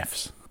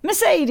 Fs.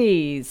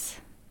 Mercedes.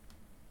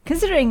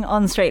 Considering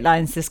on straight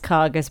lines this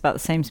car goes about the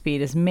same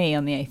speed as me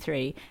on the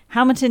A3,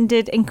 Hamilton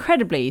did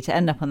incredibly to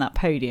end up on that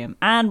podium,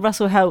 and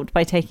Russell helped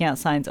by taking out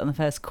Sainz on the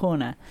first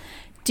corner.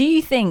 Do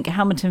you think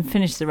Hamilton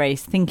finished the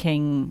race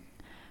thinking,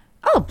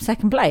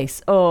 second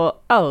place, or,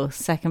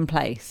 second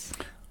place?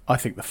 I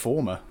think the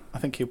former. I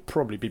think he'll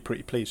probably be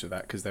pretty pleased with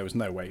that because there was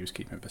no way he was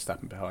keeping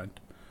Verstappen behind.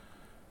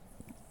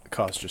 The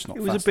car's just not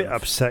fast enough. It was a bit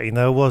upsetting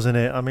though, wasn't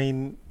it? I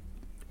mean,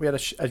 we had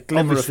a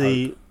glimmer of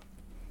hope.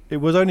 It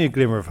was only a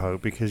glimmer of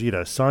hope because,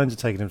 Sainz had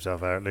taken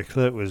himself out.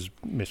 Leclerc was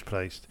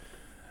misplaced.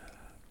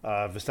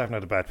 Verstappen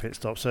had a bad pit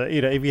stop. So,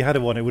 if you had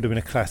won, it would have been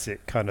a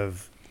classic kind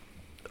of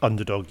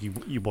underdog.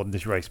 You won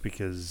this race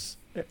because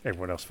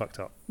everyone else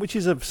fucked up, which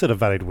is a sort of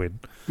valid win.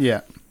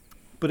 Yeah.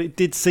 But it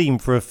did seem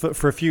for a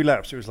few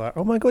laps, it was like,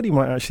 oh my God, he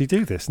might actually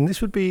do this. And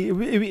this would be,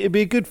 it'd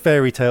be a good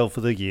fairy tale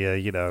for the year,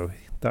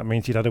 That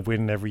means he'd had a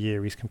win every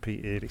year he's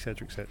competed,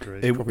 etc., etc.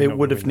 It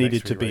would have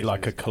needed to be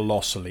like a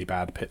colossally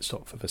bad pit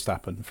stop for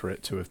Verstappen for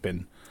it to have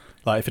been.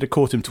 Like, if it had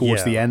caught him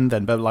towards the end,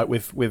 then, but like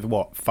with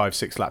what,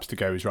 5-6 laps to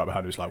go, he's right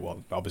behind him. It was like,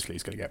 well, obviously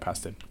he's going to get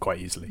past him quite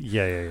easily.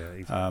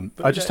 Yeah.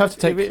 I just have to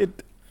take.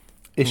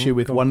 issue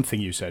with one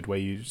thing you said, where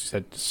you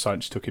said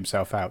Sainz took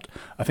himself out.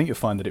 I think you'll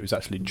find that it was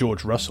actually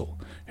George Russell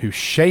who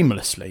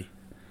shamelessly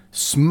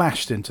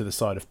smashed into the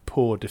side of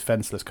poor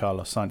defenceless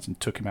Carlos Sainz and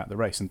took him out of the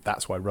race, and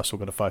that's why Russell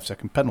got a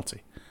 5-second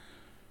penalty.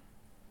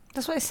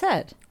 That's what I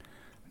said.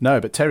 No,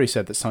 but Terry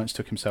said that Sainz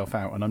took himself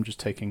out, and I'm just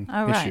taking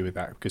issue with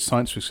that because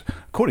Sainz was,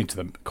 according to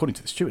the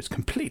stewards,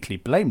 completely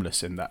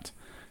blameless in that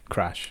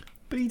crash.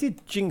 But he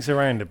did jinx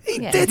around a bit. He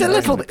did a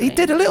little bit. He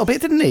did a little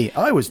bit, didn't he?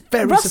 I was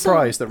very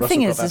surprised that Russell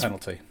got that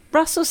penalty.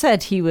 Russell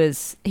said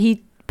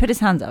he put his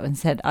hands up and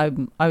said, I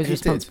was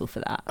responsible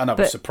for that. And I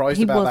was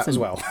surprised about that as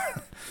well.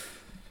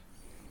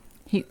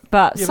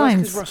 But Sainz,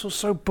 because Russell's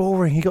so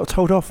boring. He got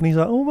told off, and he's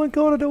like, "Oh my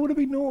god, I don't want to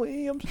be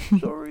naughty. I'm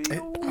sorry."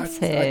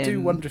 I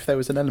do wonder if there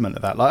was an element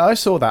of that. Like I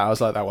saw that, I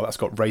was like, "Well, that's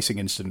got racing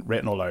incident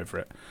written all over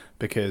it,"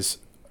 because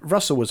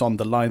Russell was on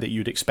the line that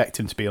you'd expect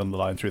him to be on the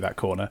line through that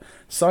corner.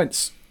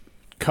 Sainz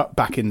cut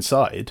back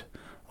inside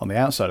on the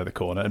outside of the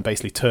corner and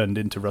basically turned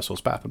into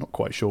Russell's path. I'm not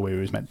quite sure where he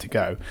was meant to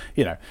go.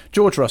 You know,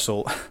 George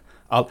Russell,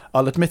 I'll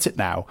admit it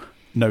now,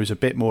 knows a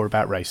bit more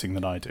about racing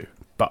than I do.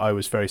 But I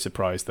was very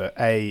surprised that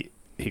A,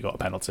 he got a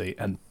penalty,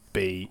 and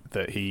B,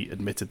 that he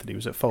admitted that he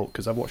was at fault,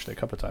 because I've watched it a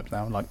couple of times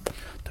now and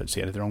don't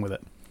see anything wrong with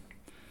it.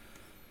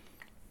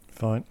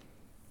 Fine.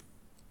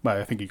 Well,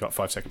 I think he got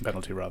a 5-second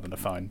penalty rather than a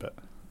fine, but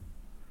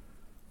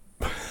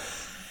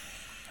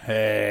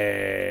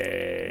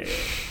hey.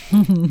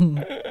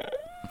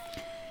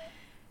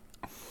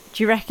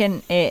 Do you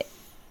reckon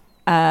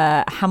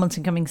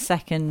Hamilton coming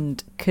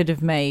second could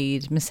have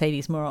made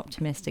Mercedes more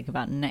optimistic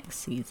about next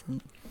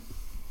season?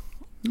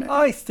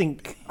 I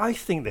think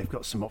they've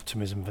got some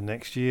optimism for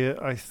next year.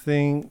 I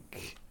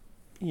think,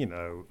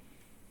 I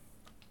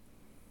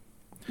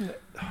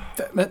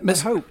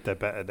hope they're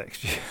better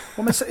next year.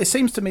 Well, it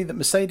seems to me that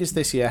Mercedes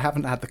this year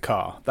haven't had the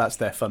car. That's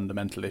their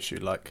fundamental issue.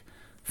 Like,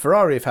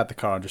 Ferrari have had the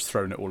car and just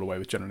thrown it all away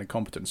with general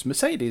incompetence.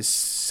 Mercedes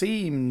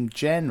seem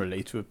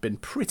generally to have been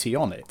pretty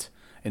on it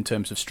in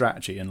terms of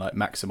strategy and like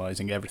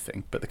maximising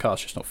everything, but the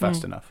car's just not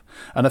fast enough.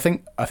 And I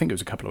think it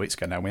was a couple of weeks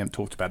ago now, we haven't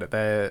talked about it,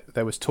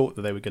 there was talk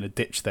that they were going to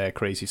ditch their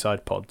crazy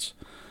side pods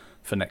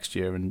for next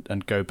year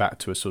and go back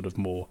to a sort of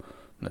more,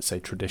 let's say,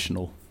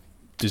 traditional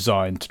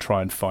design to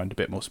try and find a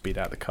bit more speed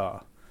out of the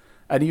car.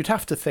 And you'd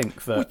have to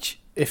think that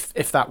if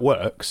that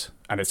works,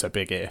 and it's a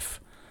big if,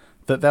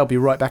 that they'll be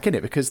right back in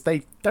it, because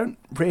they don't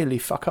really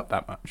fuck up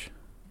that much.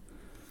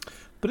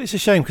 But it's a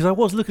shame, because I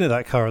was looking at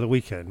that car on the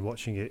weekend,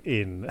 watching it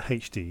in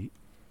HD,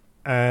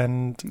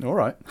 and all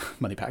right,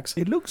 money bags.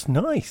 It looks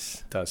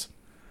nice. It does.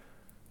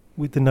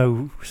 With the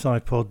no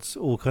side pods,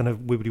 all kind of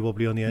wibbly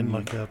wobbly on the end,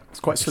 it's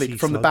quite sleek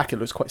from the back. It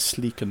looks quite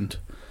sleek and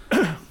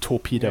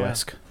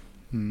torpedo-esque.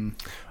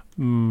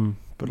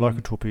 But like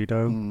a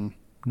torpedo,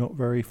 not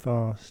very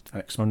fast.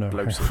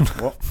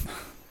 Explosive. What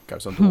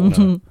goes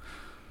underwater?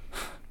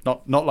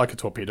 Not like a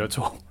torpedo at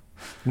all.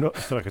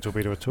 Not like a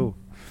torpedo at all.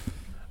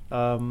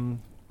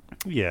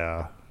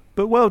 Yeah,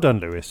 but well done,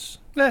 Lewis.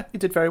 Yeah, he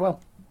did very well.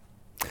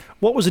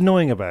 What was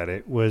annoying about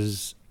it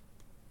was,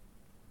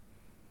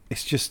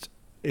 it's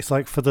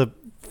like for the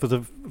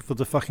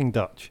fucking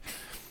Dutch.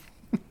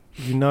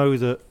 You know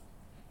that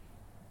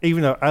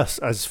even though us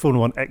as Formula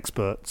 1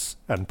 experts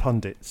and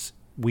pundits,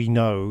 we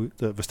know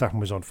that Verstappen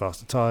was on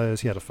faster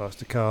tyres, he had a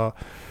faster car.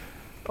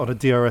 On a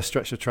DRS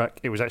stretch of track,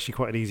 it was actually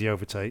quite an easy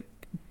overtake.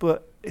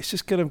 But it's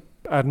just going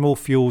to add more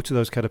fuel to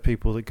those kind of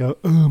people that go,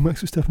 "Oh,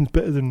 Max Verstappen's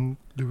better than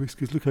Lewis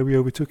because look how we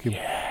overtook him."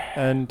 Yeah.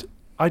 And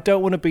I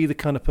don't want to be the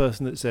kind of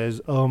person that says,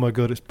 "Oh my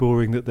God, it's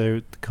boring that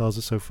the cars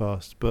are so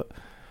fast." But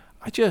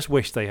I just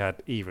wish they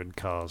had even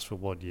cars for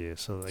 1 year,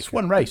 so it's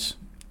one race,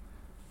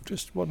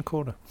 just one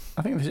corner.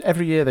 I think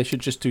every year they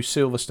should just do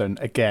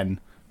Silverstone again,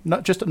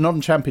 not just a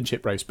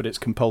non-championship race, but it's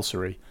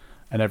compulsory,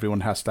 and everyone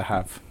has to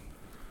have,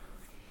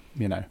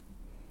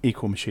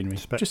 equal machinery,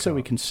 just so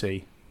we can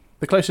see.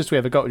 The closest we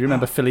ever got, you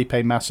remember Felipe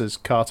Massa's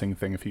karting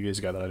thing a few years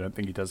ago that I don't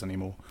think he does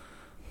anymore,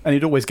 and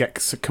he'd always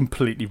get a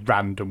completely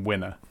random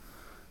winner.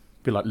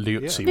 Be like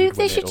Liuzzi. Yeah.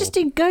 They should just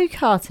do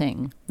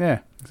go-karting.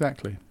 Yeah,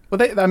 exactly. Well,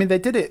 they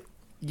did it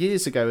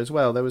years ago as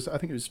well. There was, I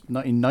think it was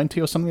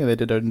 1990 or something. They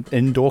did an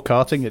indoor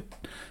karting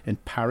in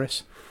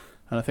Paris,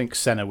 and I think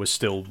Senna was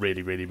still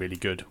really, really, really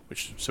good,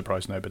 which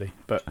surprised nobody.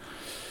 But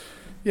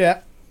yeah.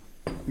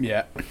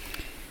 But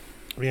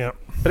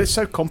it's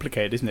so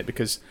complicated, isn't it?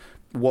 Because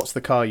what's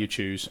the car you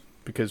choose?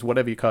 Because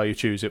whatever your car you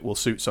choose, it will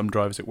suit some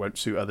drivers, it won't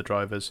suit other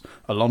drivers.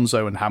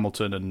 Alonso and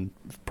Hamilton and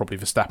probably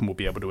Verstappen will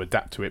be able to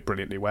adapt to it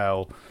brilliantly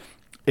well.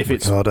 If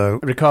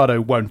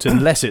Ricciardo won't,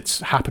 unless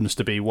it happens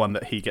to be one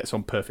that he gets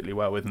on perfectly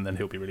well with, and then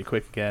he'll be really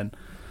quick again.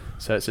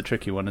 So it's a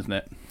tricky one, isn't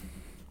it?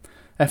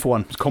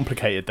 F1 is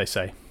complicated, they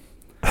say.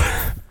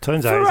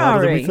 Turns out it's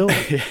harder than we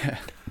thought. Yeah.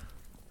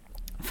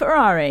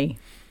 Ferrari.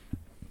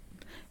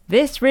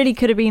 This really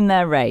could have been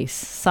their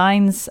race.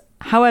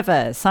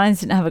 However,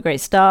 Sainz didn't have a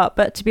great start,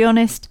 but to be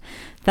honest,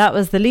 that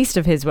was the least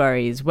of his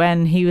worries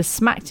when he was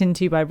smacked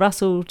into by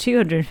Russell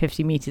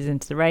 250 metres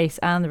into the race,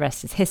 and the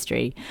rest is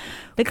history.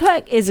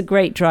 Leclerc is a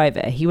great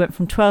driver. He went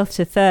from 12th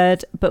to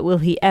 3rd, but will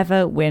he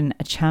ever win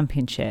a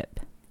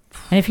championship?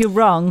 And if you're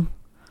wrong,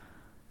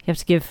 you have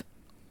to give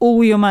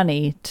all your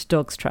money to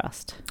Dogs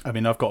Trust. I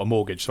mean, I've got a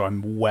mortgage, so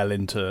I'm well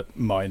into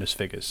minus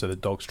figures, so the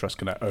Dogs Trust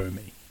can owe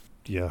me.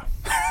 Yeah.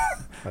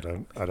 I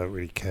don't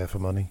really care for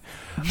money.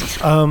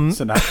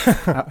 So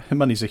now,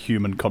 money's a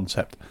human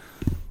concept.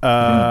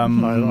 I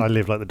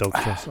live like the Dog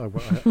Trust.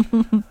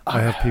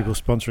 I have people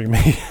sponsoring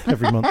me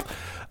every month.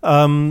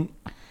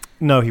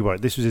 No, he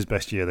won't. This was his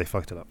best year. They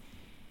fucked it up.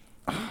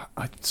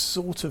 I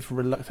sort of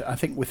reluctant. I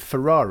think with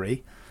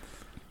Ferrari,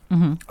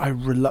 I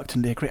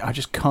reluctantly agree. I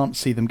just can't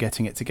see them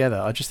getting it together.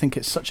 I just think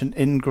it's such an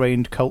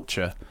ingrained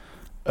culture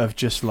of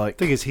just like.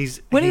 The thing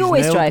is, Will he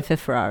always drive for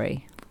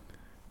Ferrari?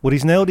 Well,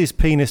 he's nailed his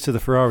penis to the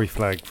Ferrari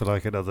flag for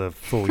like another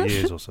 4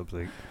 years or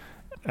something.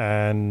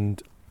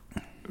 And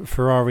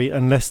Ferrari,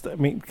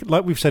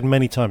 like we've said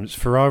many times,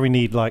 Ferrari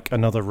need like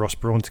another Ross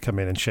Brawn to come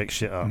in and shake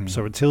shit up.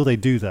 So until they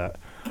do that,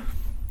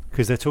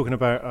 because they're talking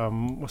about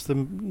what's the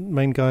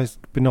main guy's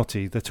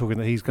Binotti? They're talking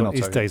that he's got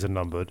his days are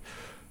numbered.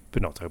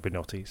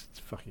 Binotti's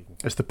fucking.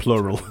 It's the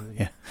plural.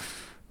 Yeah.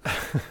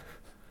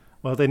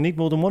 Well, they need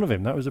more than one of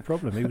him. That was the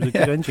problem. He was a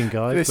good engine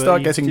guy. If they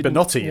start getting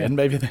Binotti in,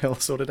 maybe they'll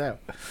sort it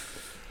out.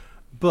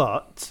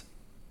 But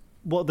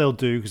what they'll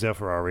do, because they're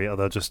Ferrari,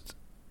 they'll just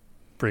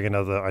bring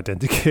another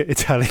identikit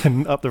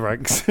Italian up the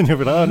ranks, and you'll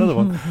be like, oh, another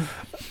one.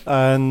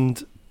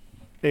 And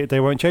they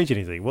won't change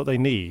anything. What they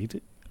need,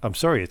 I'm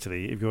sorry,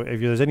 Italy, if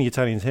there's any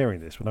Italians hearing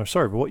this, but I'm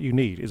sorry, but what you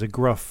need is a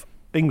gruff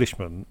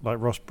Englishman like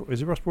Ross.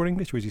 Is it Ross Brawn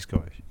English or is he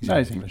Scottish? He's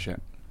English, yeah.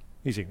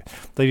 He's English.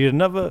 They need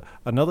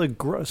another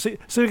gruff. See,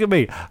 look at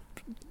me.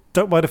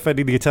 Don't mind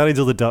offending the Italians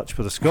or the Dutch,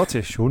 but the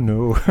Scottish, oh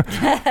no.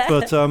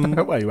 But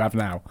well, you have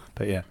now,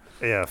 but yeah.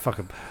 Yeah, fuck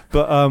them.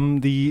 But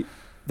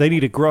they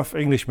need a gruff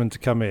Englishman to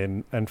come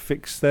in and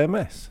fix their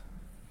mess.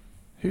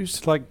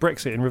 It's like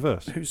Brexit in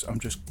reverse. I'm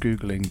just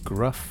Googling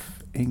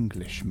gruff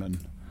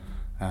Englishman,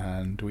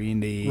 and we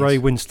need... Ray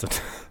Winston.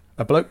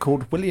 A bloke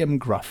called William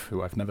Gruff,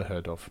 who I've never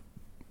heard of.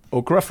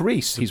 Or Gruff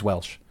Reese, he's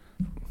Welsh.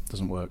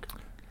 Doesn't work.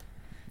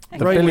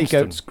 The Ray Billy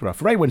Winston. Goats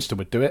Gruff. Ray Winston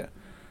would do it.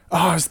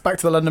 Oh, it's back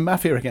to the London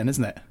Mafia again,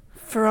 isn't it?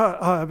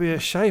 It'd be a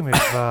shame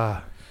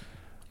if...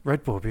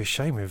 Red Bull would be a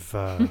shame if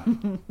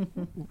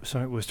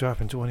something was to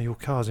happen to one of your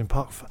cars in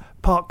Park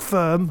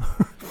Firm.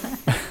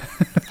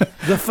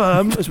 The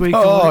Firm, as we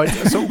call it.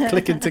 It's all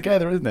clicking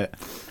together, isn't it?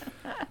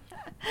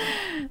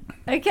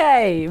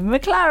 Okay,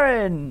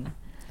 McLaren.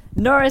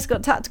 Norris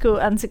got tactical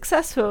and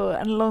successful,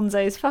 and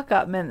Alonso's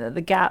fuck-up meant that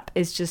the gap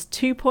is just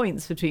 2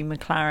 points between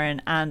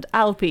McLaren and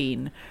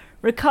Alpine.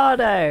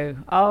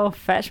 Ricciardo,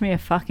 fetch me a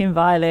fucking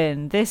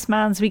violin. This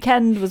man's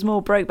weekend was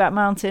more Brokeback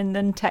Mountain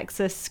than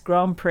Texas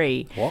Grand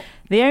Prix. What?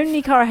 The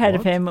only car ahead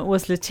of him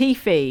was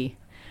Latifi.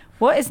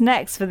 What is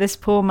next for this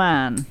poor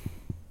man?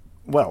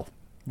 Well,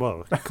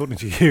 according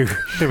to you,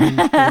 him and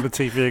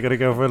Latifi are going to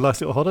go for a nice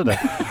little holiday.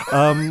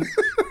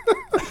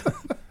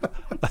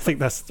 I think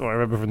that's what I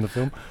remember from the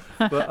film.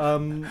 But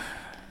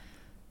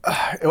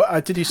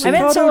did you see? I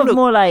meant sort of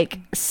more like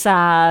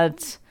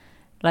sad,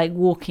 like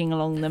walking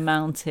along the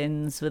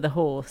mountains with a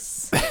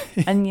horse,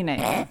 and you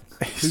know,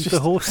 who's the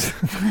horse?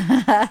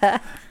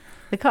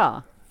 The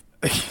car.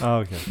 Oh,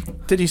 okay.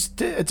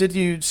 Did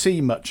you see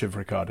much of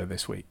Ricciardo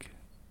this week?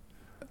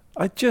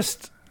 I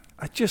just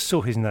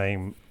saw his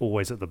name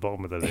always at the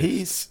bottom of the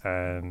list.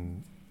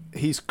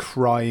 He's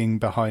crying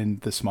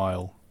behind the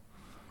smile.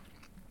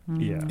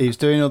 Yeah, he's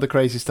doing all the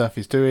crazy stuff.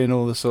 He's doing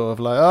all the sort of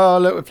like, oh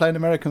look, we're playing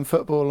American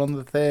football on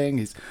the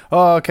thing.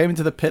 Came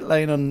into the pit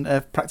lane on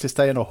practice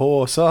day on a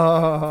horse.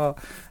 And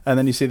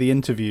then you see the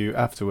interview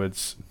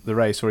afterwards, the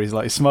race, where he's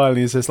like smiling.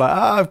 He's just like,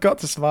 I've got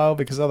to smile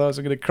because otherwise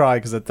I'm going to cry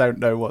because I don't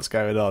know what's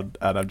going on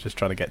and I'm just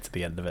trying to get to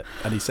the end of it.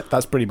 And he said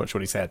that's pretty much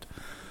what he said.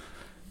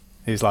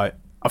 He's like,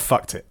 I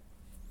fucked it,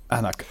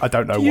 and I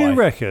don't know why. Do you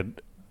reckon?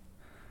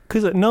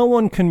 Because no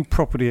one can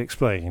properly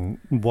explain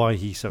why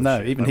he's so. No,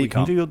 shit. even he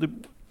can't.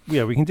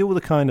 We can deal with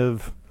the kind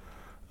of,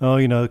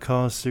 the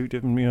car's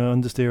suited,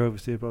 understeer,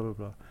 oversteer, blah, blah,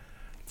 blah.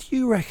 Do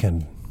you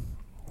reckon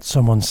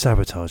someone's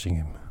sabotaging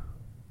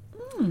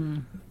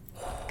him?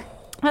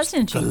 That's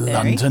an interesting theory.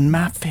 London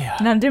Mafia.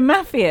 London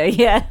Mafia,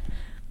 yeah.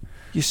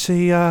 You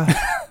see,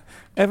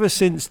 ever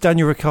since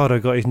Daniel Ricciardo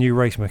got his new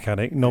race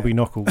mechanic, Nobby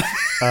Knuckles,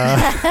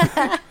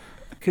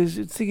 because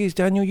the thing is,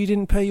 Daniel, you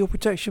didn't pay your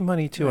protection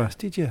money to us,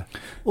 did you?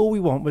 All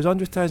we want was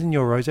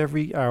 €100,000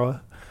 every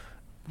hour,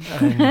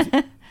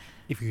 and...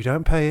 If you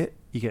don't pay it,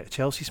 you get a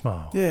Chelsea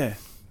smile. Yeah.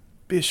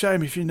 Be a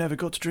shame if you never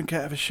got to drink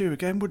out of a shoe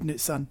again, wouldn't it,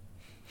 son?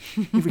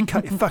 You would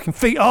cut your fucking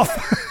feet off.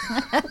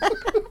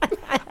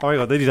 Oh my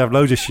God, they need to have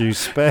loads of shoes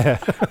spare.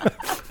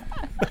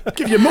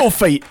 Give you more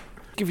feet.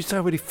 Give you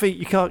so many feet,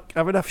 you can't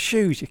have enough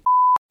shoes.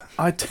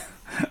 I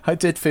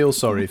did feel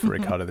sorry for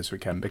Ricciardo this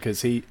weekend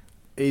because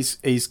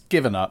he's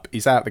given up.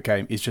 He's out of the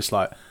game. He's just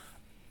like...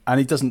 And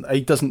he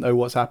doesn't know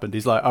what's happened.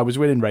 He's like, I was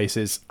winning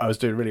races, I was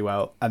doing really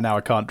well, and now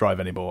I can't drive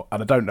anymore,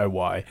 and I don't know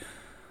why.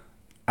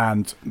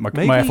 And my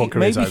F1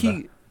 career's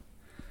over.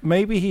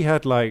 Maybe he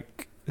had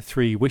like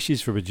 3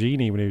 wishes from a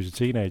genie when he was a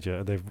teenager,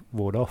 and they've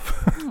worn off.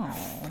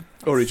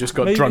 Or he just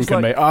got drunk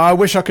and I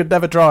wish I could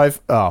never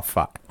drive. Oh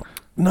fuck!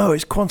 No,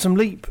 it's Quantum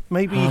Leap.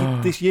 Maybe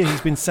this year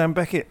he's been Sam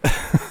Beckett.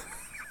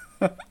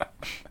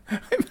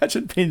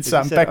 Imagine being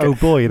Sam said, Beckett, "Oh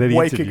boy," in any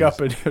waking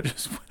interviews. up and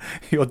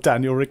you're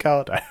Daniel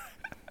Ricciardo.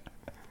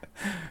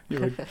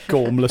 You're a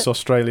gormless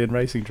Australian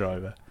racing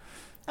driver.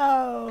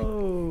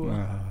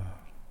 Oh.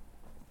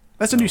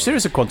 There's a new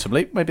series of Quantum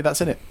Leap. Maybe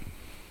that's in it.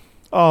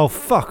 Oh,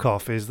 fuck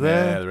off, is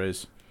there? Yeah, there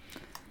is.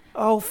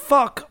 Oh,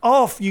 fuck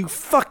off, you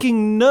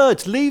fucking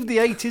nerds. Leave the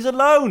 80s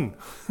alone.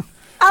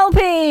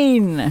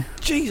 Alpine!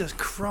 Jesus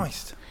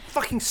Christ.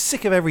 Fucking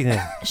sick of everything.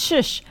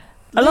 Shush.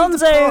 Leave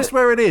Alonso. the past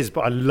where it is,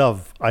 but I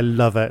love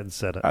Ayrton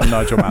Senna. And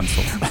Nigel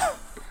Mansell.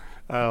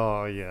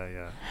 Oh,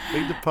 yeah.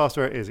 Leave the past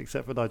where it is,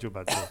 except for Nigel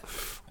Mansell.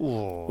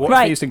 Oh. What's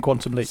Right. used in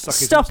Quantum Leap?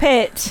 Stop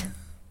it.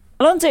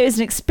 Alonso is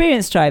an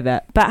experienced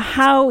driver, but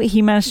how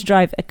he managed to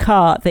drive a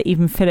car that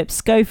even Philip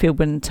Schofield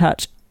wouldn't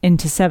touch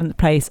into 7th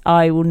place,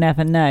 I will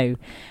never know.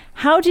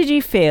 How did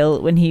you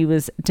feel when he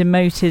was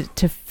demoted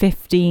to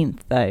 15th,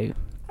 though?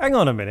 Hang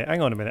on a minute.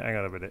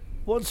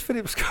 What's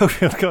Philip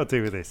Schofield got to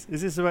do with this?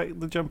 Is this about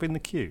the jump in the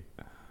queue?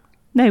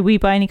 No,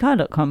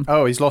 WeBuyAnyCar.com.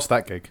 Oh, he's lost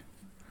that gig.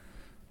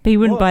 But he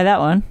wouldn't What? buy that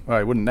one. Well,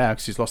 he wouldn't now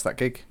because he's lost that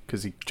gig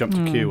because he jumped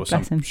a queue or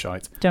bless some him.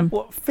 shite. Jump.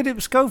 What,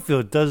 Philip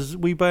Schofield does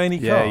We Buy Any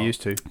Car? Yeah, he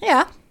used to.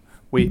 Yeah.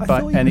 We I buy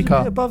thought he any was a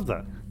car. bit above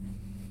that.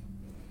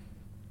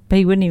 But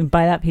he wouldn't even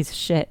buy that piece of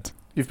shit.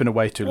 You've been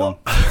away too long.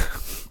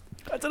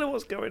 I don't know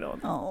what's going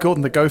on. Oh.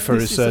 Gordon the Gopher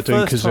This is the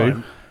doing first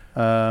kazoo.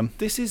 time-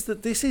 This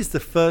is the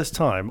first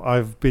time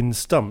I've been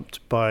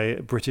stumped by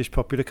British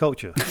popular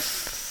culture.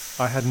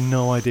 I had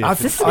no idea.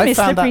 I've- This is going to be a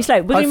found slippery that-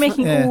 slope. We're I've-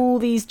 making yeah. all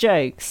these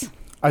jokes.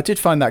 I did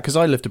find that because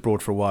I lived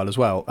abroad for a while as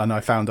well, and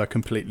I found I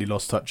completely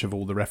lost touch of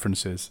all the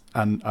references.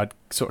 And I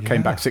sort of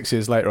came back 6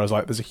 years later. I was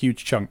like, "There's a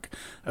huge chunk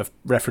of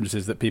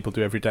references that people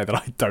do every day that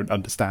I don't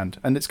understand,"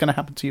 and it's going to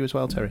happen to you as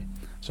well, Terry.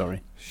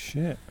 Sorry.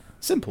 Shit.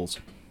 Simples.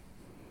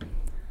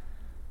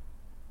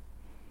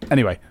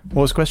 Anyway,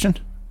 what was the question?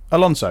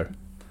 Alonso.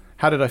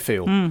 How did I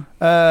feel?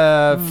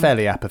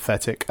 Fairly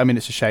apathetic. I mean,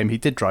 it's a shame. He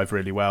did drive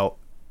really well.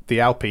 The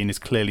Alpine is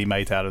clearly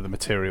made out of the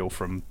material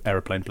from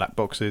aeroplane black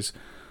boxes.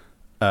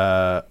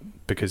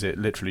 Because it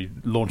literally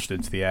launched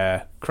into the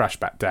air, crashed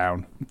back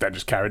down, then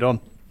just carried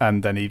on.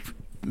 And then he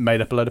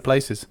made up a load of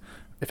places.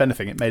 If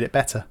anything, it made it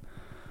better.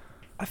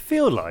 I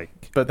feel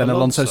like... But then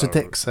Alonso's a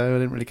dick, so I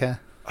didn't really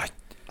care.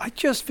 I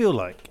just feel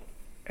like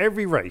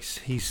every race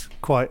he's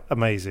quite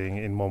amazing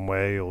in one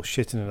way or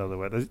shit in another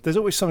way. There's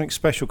always something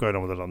special going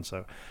on with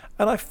Alonso.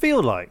 And I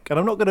feel like, and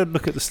I'm not going to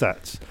look at the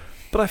stats,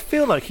 but I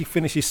feel like he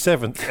finishes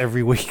 7th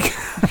every week.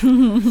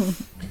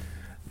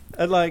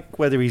 And like,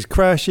 whether he's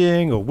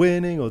crashing or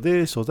winning or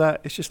this or that,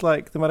 it's just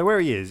like, no matter where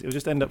he is, he'll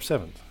just end up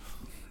 7th.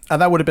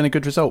 And that would have been a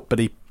good result, but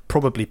he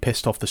probably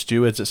pissed off the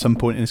stewards at some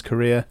point in his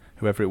career,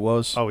 whoever it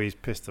was. Oh, he's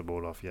pissed them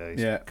all off, yeah.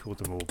 He's called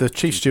them all. The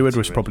chief steward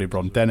was probably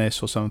Ron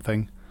Dennis or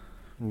something.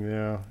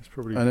 Yeah, it's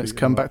probably. And it's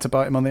come back to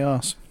bite him on the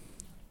arse.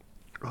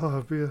 Oh,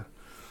 it'd be a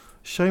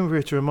shame for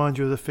it to remind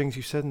you of the things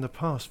you said in the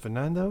past,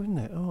 Fernando, isn't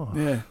it? Oh.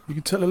 Yeah, you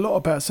can tell a lot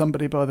about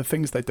somebody by the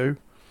things they do.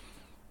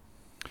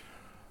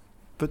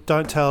 But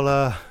don't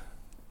tell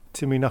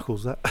Timmy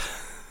Knuckles that.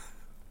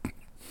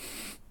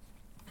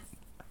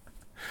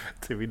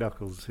 Timmy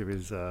Knuckles, who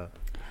is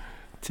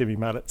Timmy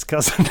Mallett's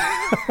cousin.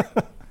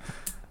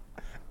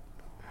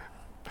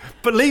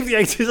 But leave the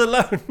 80s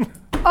alone.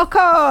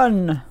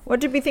 Ocon! What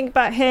did we think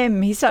about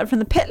him? He started from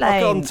the pit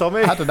lane. Ocon,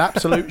 Tommy. Had an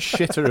absolute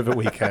shitter of a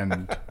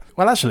weekend.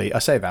 Well, actually, I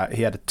say that.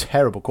 He had a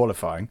terrible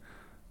qualifying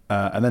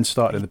and then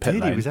started in the pit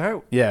lane. He was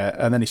out. Yeah,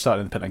 and then he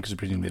started in the pit lane because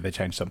presumably they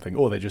changed something.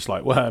 Or they're just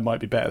like, well, it might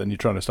be better than you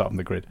trying to start from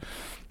the grid.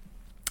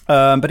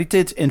 But he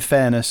did, in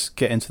fairness,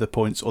 get into the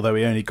points, although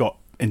he only got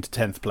into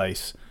 10th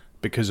place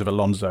because of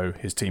Alonso,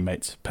 his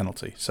teammate's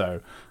penalty.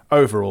 So,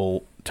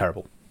 overall,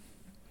 terrible.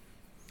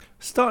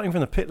 Starting from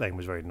the pit lane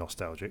was very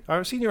nostalgic.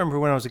 I seem to remember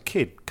when I was a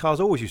kid,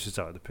 cars always used to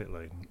start at the pit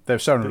lane. They were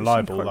so But it seemed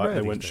unreliable, quite like rare they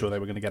these weren't sure days. they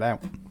were going to get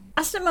out.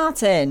 Aston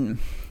Martin.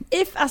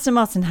 If Aston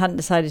Martin hadn't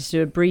decided to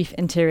do a brief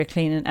interior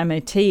clean and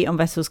MOT on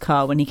Vettel's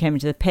car when he came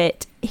into the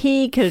pit,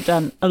 he could have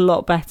done a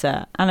lot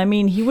better. And I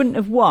mean, he wouldn't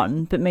have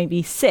won, but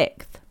maybe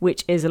 6th,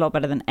 which is a lot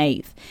better than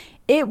 8th.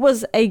 It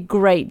was a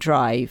great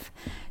drive.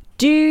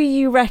 Do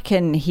you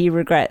reckon he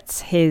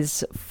regrets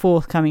his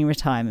forthcoming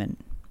retirement?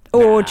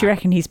 Or do you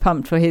reckon he's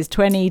pumped for his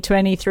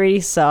 2023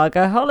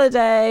 Saga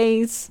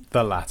holidays?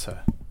 The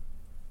latter.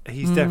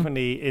 He's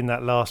definitely in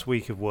that last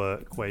week of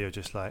work where you're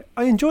just like,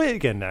 I enjoy it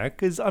again now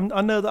because I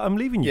know that I'm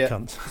leaving you,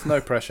 cunts. There's no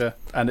pressure.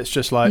 And it's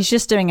just like, He's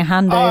just doing a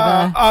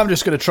handover. I'm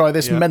just going to try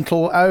this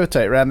mental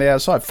outtake around the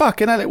outside.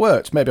 Fucking hell, it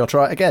worked. Maybe I'll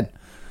try it again.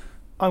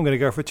 I'm going to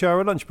go for a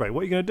 2-hour lunch break.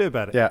 What are you going to do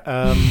about it?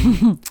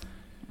 Yeah.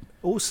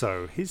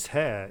 Also, his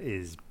hair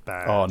is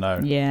bad. Oh, no.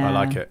 Yeah. I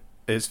like it.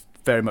 It's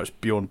very much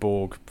Bjorn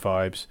Borg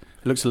vibes.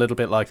 It looks a little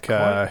bit like,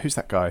 who's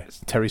that guy?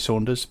 Terry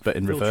Saunders, but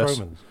in Phil reverse.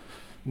 Tromans.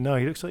 No,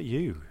 he looks like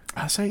you.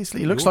 I say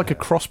he looks like a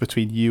cross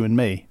between you and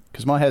me,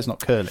 because my hair's not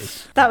curly.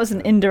 That was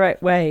an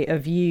indirect way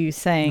of you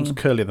saying, It's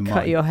curlier than cut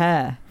mine. your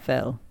hair,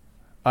 Phil.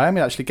 I am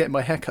actually getting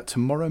my hair cut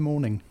tomorrow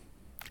morning.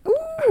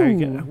 What are you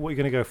going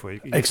to go for? You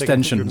can take a picture of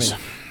Extensions. me.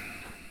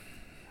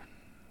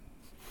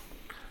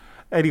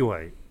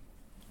 Anyway,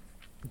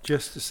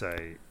 just to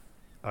say,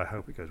 I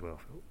hope it goes well,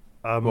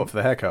 Phil. What, for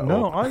the haircut?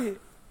 No, or?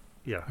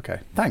 Yeah. Okay,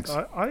 thanks.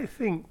 I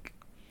think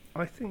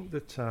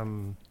that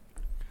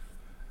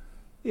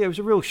it was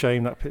a real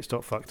shame that pit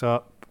stop fucked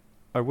up.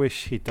 I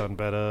wish he'd done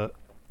better.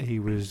 He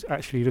was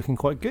actually looking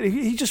quite good.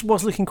 He just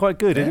was looking quite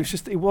good. Yeah.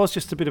 It was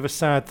just a bit of a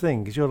sad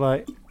thing because you're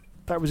like,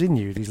 that was in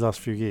you these last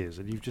few years,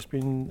 and you've just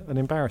been an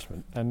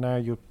embarrassment, and now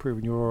you're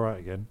proving you're all right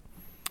again.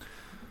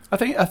 I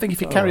think if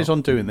he carries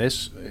on doing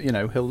this,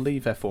 he'll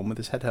leave F1 with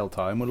his head held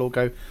high, and we'll all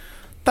go,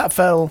 that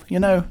fell,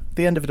 the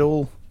end of it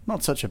all,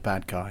 not such a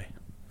bad guy.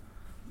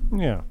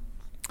 Yeah.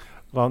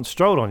 Lance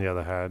Stroll, on the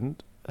other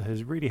hand,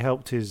 has really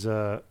helped his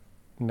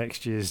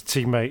next year's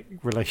teammate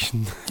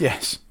relation.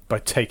 Yes, by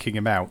taking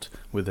him out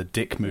with a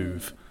dick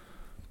move.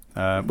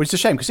 Which is a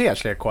shame, because he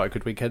actually had quite a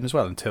good weekend as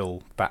well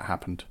until that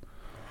happened.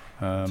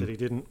 Until he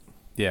didn't.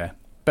 Yeah.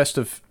 Best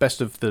of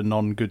the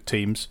non-good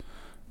teams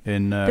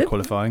in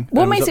qualifying.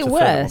 What makes it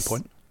worse?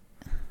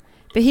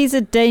 But he's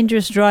a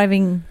dangerous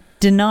driving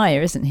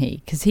denier, isn't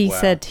he? Because he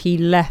said he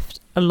left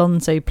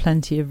Alonso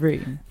plenty of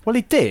room. Well,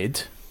 he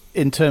did,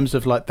 in terms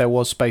of there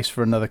was space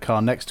for another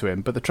car next to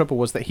him, but the trouble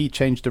was that he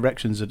changed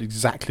directions at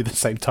exactly the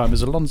same time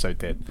as Alonso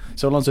did.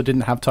 So Alonso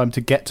didn't have time to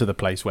get to the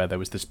place where there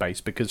was the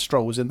space because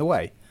Stroll was in the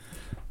way.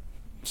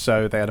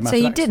 So they had a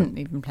massive accident. Didn't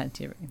leave him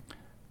plenty of room?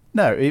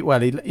 No, he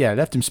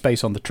left him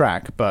space on the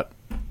track, but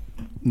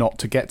not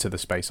to get to the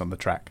space on the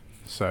track.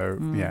 So,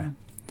 yeah.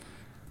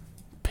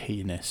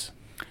 Penis.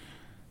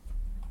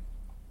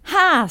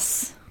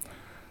 Haas!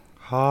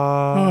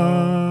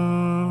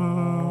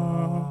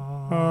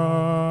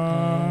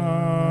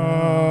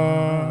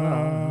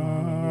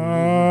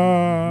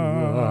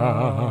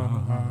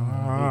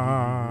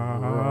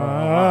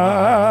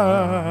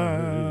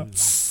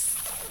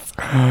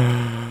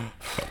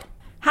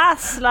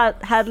 Haas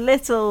had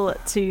little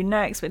to no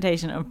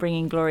expectation of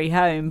bringing glory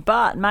home,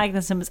 but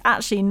Magnussen was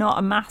actually not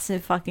a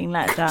massive fucking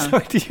letdown.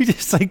 Sorry, did you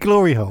just say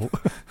glory hole?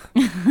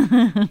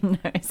 No,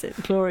 it's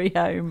glory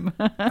home.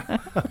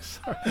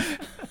 Sorry.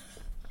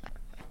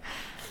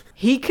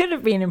 He could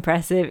have been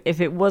impressive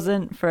if it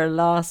wasn't for a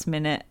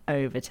last-minute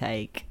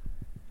overtake.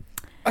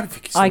 I don't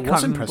think I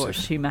can't remember what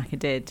Schumacher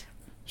did.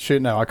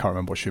 No, I can't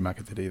remember what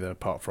Schumacher did either,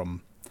 apart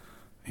from,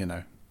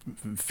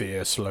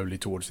 veer slowly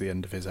towards the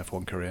end of his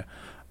F1 career.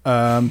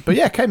 But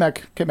yeah,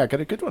 K-Mag had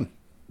a good one.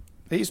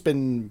 He's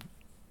been,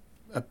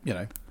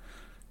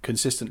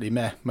 consistently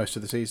meh most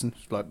of the season,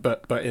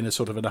 but in a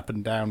sort of an up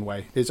and down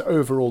way. His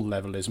overall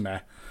level is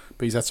meh,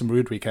 but he's had some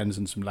rude weekends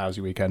and some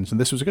lousy weekends,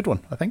 and this was a good one,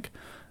 I think.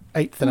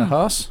 8th in a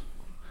Haas.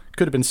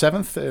 Could have been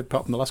 7th,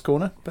 apart from the last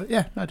corner, but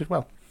yeah, I did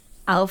well.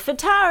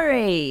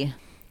 AlphaTauri.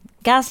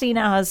 Gasly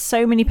now has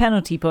so many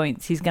penalty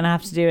points, he's going to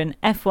have to do an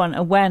F1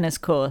 awareness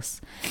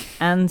course,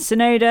 and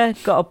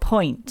Tsunoda got a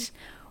point.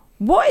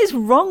 What is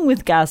wrong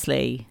with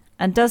Gasly?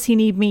 And does he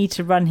need me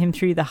to run him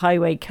through the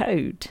highway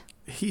code?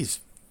 He's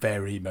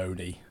very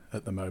moany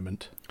at the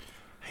moment.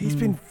 He's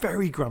been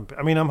very grumpy.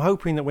 I mean, I'm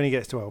hoping that when he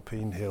gets to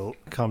Alpine, he'll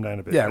calm down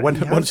a bit. Yeah,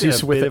 once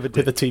he's with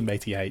a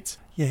teammate he hates.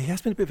 Yeah, he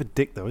has been a bit of a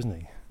dick, though, isn't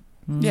he?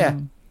 Yeah.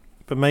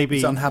 But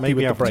maybe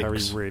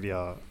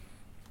AlphaTauri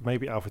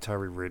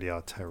really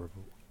are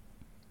terrible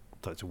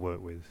to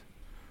work with.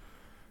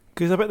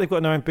 Because I bet they've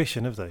got no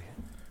ambition, have they?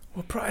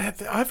 Well,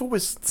 I've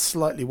always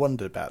slightly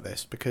wondered about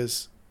this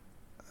because,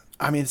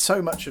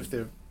 so much of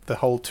the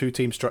whole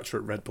two-team structure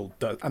at Red Bull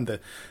and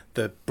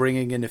the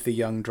bringing in of the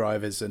young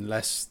drivers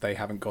unless they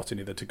haven't got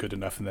any that are good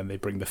enough, and then they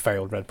bring the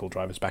failed Red Bull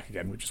drivers back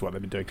again, which is what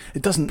they've been doing.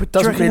 It doesn't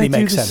really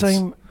make sense.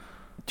 Do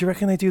you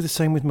reckon they do the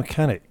same with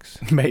mechanics?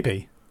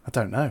 Maybe. I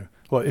don't know.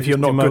 Well, if you're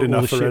not good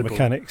enough for Red Bull.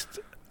 Mechanics,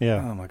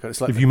 yeah. Oh my God!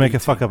 It's like if you make a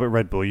fuck up at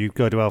Red Bull, you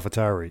go to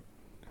AlphaTauri.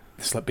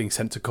 It's like being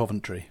sent to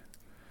Coventry.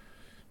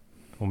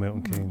 Or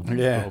Milton Keynes.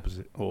 Yeah.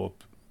 Opposite. Or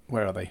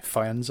where are they?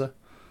 Faenza?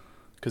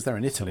 Because they're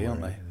in Italy,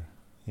 aren't they?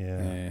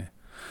 Yeah.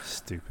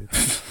 Stupid.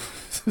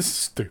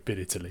 Stupid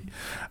Italy.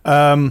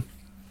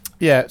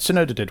 Yeah,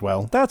 Tsunoda did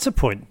well. That's a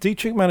point.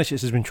 Dietrich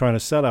Mateschitz has been trying to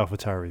sell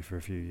AlphaTauri for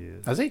a few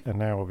years. Has he? And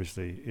now,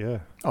 obviously, yeah.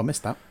 Oh, I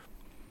missed that.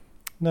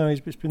 No,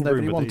 it's been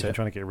rumoured that he's been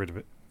trying to get rid of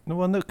it. No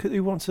one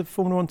who wants a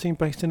Formula 1 team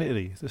based in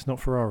Italy. That's not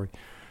Ferrari.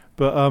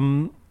 But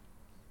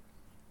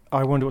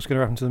I wonder what's going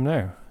to happen to them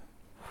now.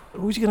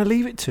 Who's he going to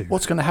leave it to?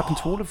 What's going to happen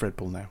to all of Red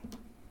Bull now?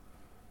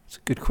 It's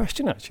a good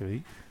question,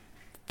 actually.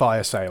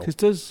 Fire sale.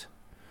 Because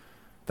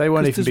they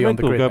won't even be on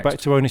the grid. Go back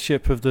to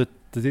ownership of the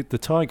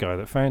Thai guy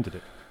that founded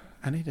it.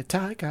 I need a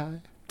Thai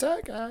guy.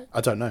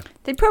 I don't know.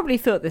 They probably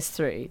thought this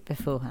through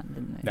beforehand,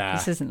 didn't they? Nah.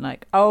 This isn't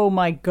like, oh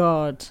my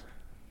God.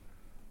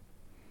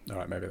 All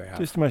right, maybe they have.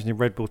 Just imagine if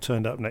Red Bull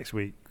turned up next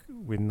week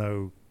with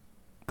no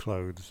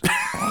clothes.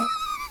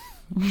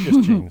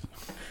 Just jeans.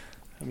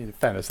 I mean, in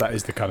fairness, that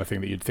is the kind of thing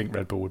that you'd think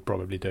Red Bull would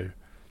probably do.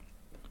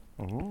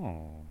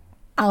 Oh.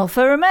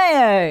 Alfa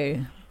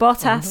Romeo.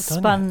 Bottas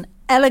spun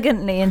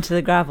elegantly into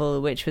the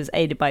gravel, which was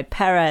aided by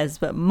Perez,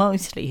 but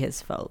mostly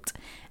his fault.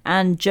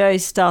 And Joe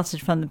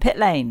started from the pit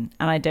lane,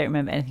 and I don't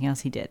remember anything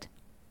else he did.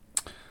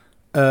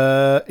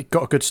 It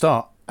got a good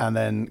start, and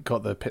then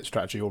got the pit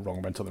strategy all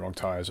wrong, went on the wrong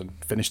tyres, and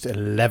finished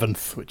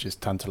 11th, which is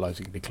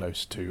tantalisingly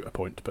close to a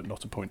point, but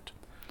not a point.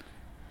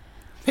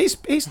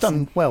 He's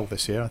done well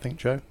this year, I think,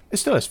 Joe.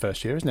 It's still his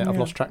first year, isn't it? I've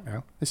lost track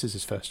now. This is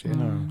his first year.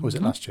 Or was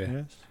it last year?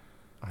 Yes.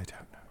 I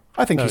don't know.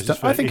 I think he's done.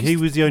 I think he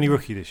was the only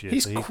rookie this year.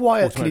 He's so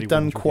quietly ultimately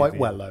done wins Rookie quite of the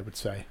well, Year. I would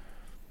say.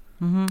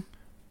 Mm-hmm.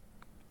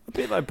 A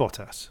bit like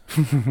Bottas.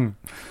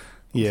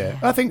 Yeah,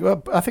 I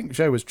think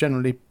Joe was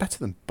generally better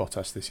than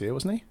Bottas this year,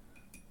 wasn't he?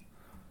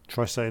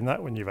 Try saying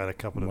that when you've had a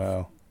couple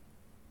of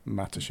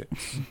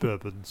Matashits.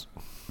 bourbons.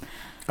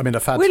 I mean,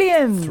 I've had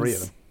Williams. 3 of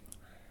them.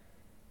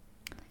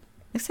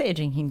 Looks like you're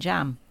drinking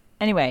jam.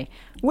 Anyway,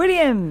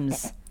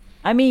 Williams.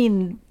 I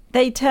mean,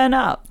 they turn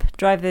up,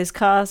 drive those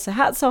cars, so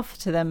hats off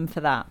to them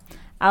for that.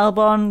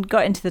 Albon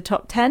got into the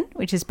top 10,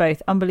 which is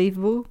both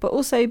unbelievable, but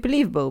also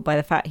believable by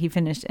the fact he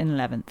finished in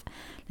 11th.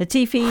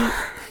 Latifi,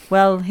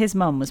 well, his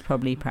mum was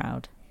probably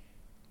proud.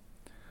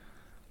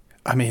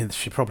 I mean,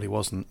 she probably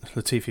wasn't.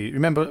 Latifi,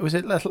 remember, was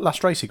it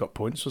last race he got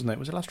points, wasn't it?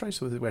 Was it last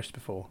race or was it the race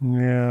before?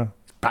 Yeah.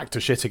 Back to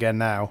shit again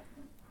now.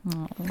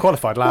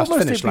 Qualified last,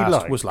 finished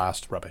last, was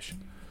last, rubbish.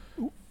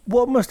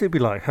 What must it be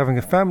like having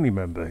a family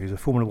member who's a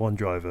Formula 1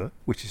 driver,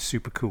 which is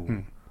super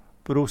cool,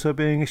 but also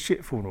being a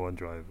shit Formula 1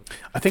 driver?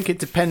 I think it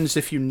depends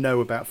if you know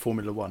about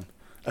Formula 1.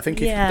 I think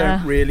if Yeah. you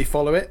don't really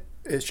follow it,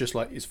 it's just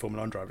like, he's a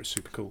Formula 1 driver, it's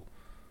super cool.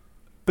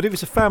 But if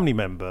it's a family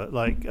member,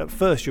 like at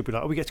first you'll be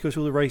like, oh, we get to go to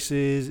all the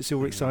races, it's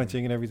all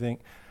exciting and everything.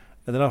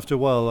 And then after a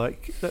while,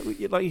 like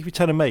if you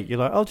tell a mate, you're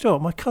like, oh, do you know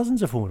what? My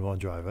cousin's a Formula 1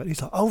 driver. And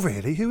he's like, oh,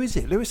 really? Who is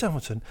it? Lewis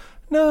Hamilton?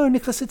 No,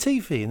 Nicholas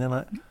Latifi. And they're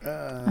like,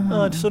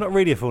 oh, so not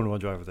really a Formula 1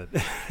 driver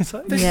then. It's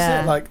like, This is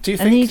it, like, do you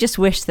think... And you just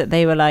wish that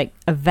they were like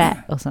a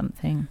vet or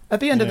something.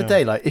 At the end of the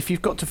day, like, if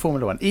you've got to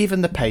Formula 1,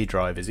 even the pay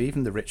drivers,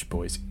 even the rich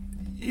boys,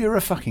 you're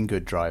a fucking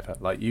good driver.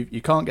 Like,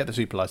 you can't get the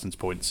super license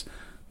points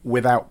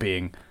without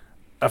being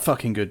a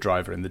fucking good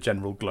driver in the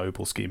general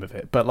global scheme of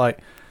it. But, like,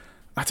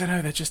 I don't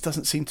know, there just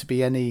doesn't seem to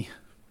be any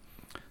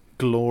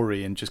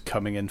glory in just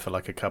coming in for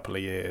like a couple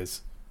of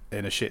years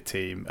in a shit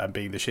team and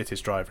being the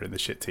shittest driver in the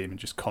shit team and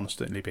just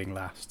constantly being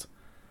last.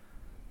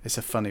 It's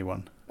a funny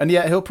one. And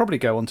yeah, he'll probably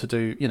go on to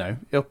do,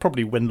 he'll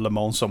probably win Le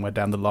Mans somewhere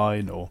down the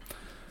line, or,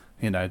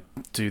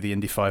 do the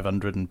Indy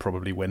 500 and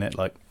probably win it,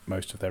 like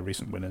most of their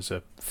recent winners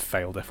are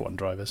failed F1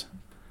 drivers.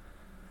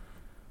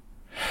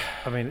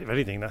 I mean, if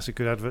anything, that's a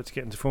good advert to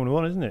get into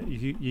Formula 1, isn't it?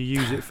 You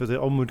use it for the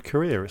onward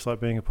career. It's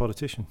like being a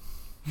politician.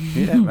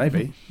 Yeah,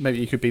 maybe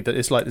you could be that.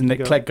 It's like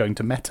Nick Clegg going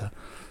to Meta.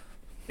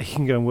 He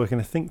can go and work in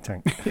a think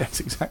tank. Yes,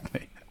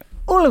 exactly.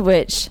 All of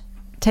which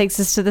takes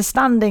us to the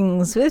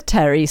standings with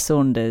Terry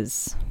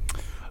Saunders.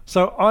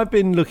 So I've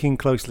been looking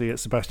closely at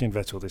Sebastian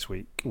Vettel this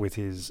week with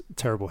his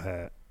terrible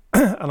hair,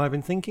 and I've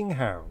been thinking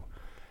how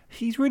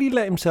he's really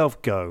let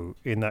himself go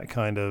in that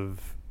kind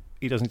of,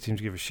 he doesn't seem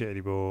to give a shit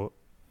anymore.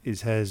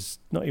 His hair's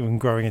not even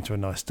growing into a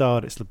nice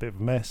start. It's a bit of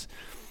a mess.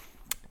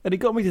 And it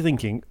got me to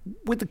thinking,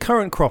 with the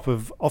current crop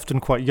of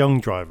often quite young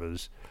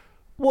drivers,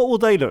 what will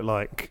they look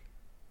like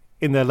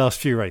in their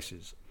last few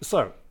races?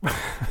 So,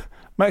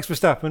 Max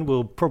Verstappen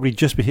will probably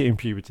just be hitting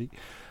puberty.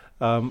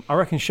 I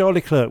reckon Charles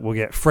Leclerc will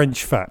get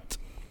French fat.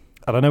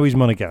 And I know he's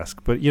Monegasque,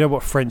 but you know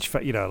what French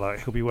fat,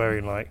 like he'll be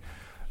wearing like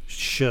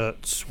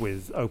shirts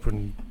with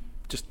open,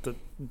 just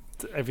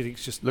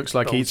everything's just... Looks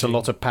like he eats a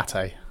lot of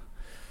pate.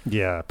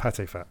 Yeah,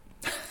 pate fat.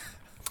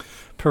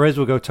 Perez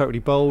will go totally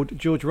bold.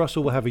 George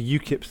Russell will have a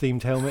UKIP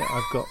themed helmet.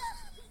 I've got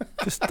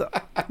just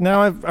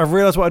now I've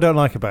realised what I don't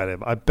like about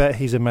him. I bet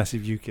he's a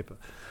massive UKIPper.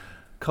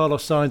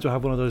 Carlos Sainz will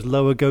have one of those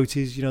lower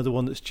goatees, the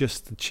one that's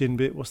just the chin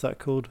bit. What's that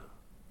called?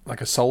 Like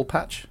a soul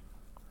patch?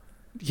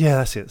 Yeah,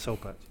 that's it, soul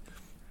patch.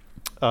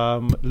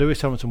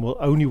 Lewis Hamilton will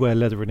only wear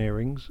leather and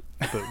earrings,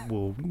 but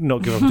will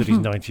not go up until he's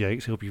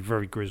 98, so he'll be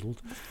very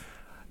grizzled.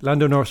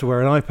 Lando Norris will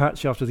wear an eye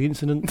patch after the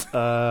incident.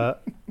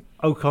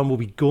 Ocon will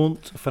be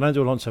gaunt.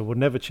 Fernando Alonso will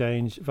never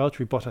change.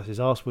 Valtteri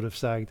Bottas' arse would have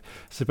sagged.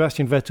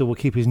 Sebastian Vettel will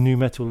keep his new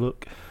metal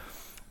look.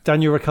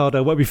 Daniel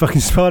Ricciardo won't be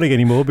fucking smiling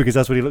anymore because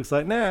that's what he looks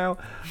like now.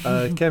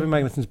 Kevin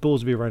Magnussen's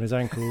balls will be around his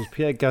ankles.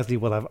 Pierre Gasly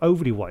will have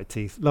overly white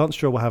teeth. Lance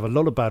Stroll will have a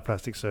lot of bad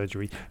plastic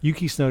surgery.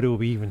 Yuki Tsunoda will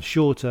be even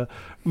shorter.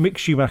 Mick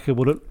Schumacher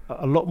will look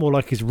a lot more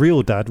like his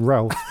real dad,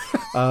 Ralph.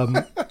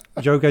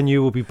 Joe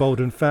Gagnon will be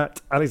bald and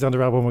fat. Alexander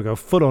Albon will go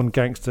full-on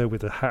gangster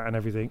with a hat and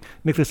everything.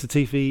 Nicholas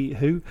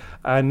Latifi,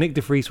 and Nick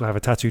De Vries will have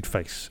a tattooed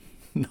face.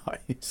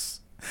 Nice.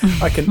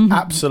 I can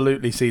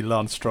absolutely see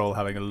Lance Stroll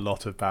having a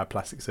lot of bad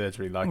plastic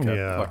surgery, like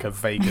a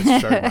Vegas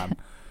showman.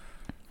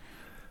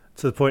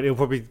 To the point,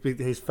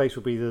 his face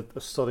will be the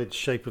solid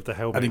shape of the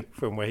helmet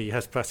from where he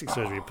has plastic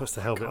surgery and puts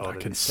the helmet on. I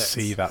can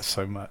see that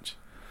so much.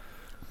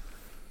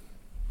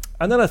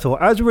 And then I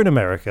thought, as we're in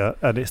America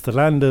and it's the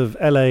land of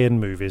LA and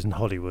movies and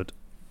Hollywood,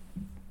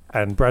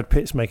 and Brad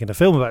Pitt's making a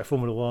film about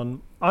Formula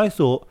 1, I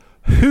thought,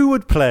 who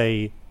would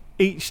play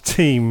each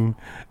team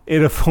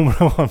in a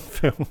Formula 1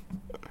 film?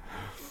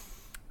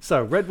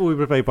 So, Red Bull will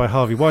be played by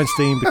Harvey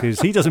Weinstein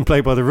because he doesn't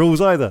play by the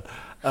rules either.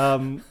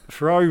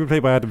 Ferrari will be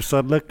played by Adam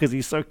Sandler because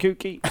he's so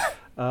kooky.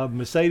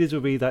 Mercedes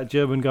will be that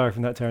German guy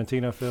from that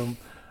Tarantino film.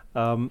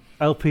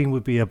 Alpine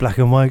would be a black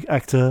and white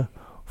actor.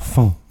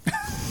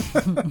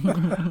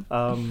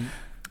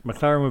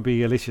 McLaren would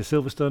be Alicia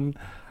Silverstone.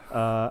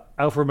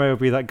 Alfa Romeo will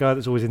be that guy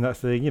that's always in that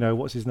thing.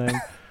 What's his name?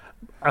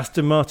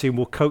 Aston Martin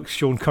will coax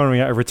Sean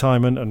Connery out of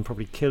retirement and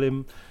probably kill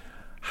him.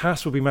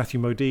 Haas will be Matthew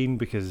Modine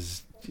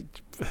because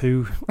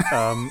who?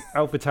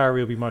 AlphaTauri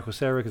will be Michael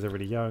Cera because they're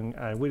really young.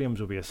 And Williams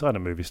will be a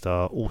silent movie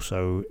star,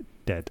 also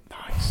dead.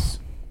 Nice.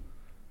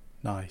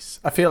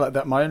 I feel like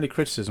that my only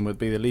criticism would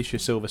be that Alicia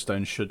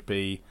Silverstone should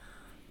be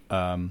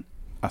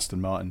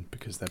Aston Martin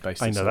because they're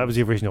based in that was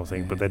the original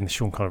thing, but then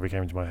Sean Connery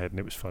came into my head and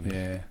it was funny.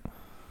 Yeah.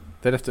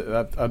 They'd have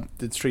to. I'm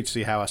intrigued to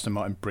see how Aston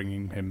Martin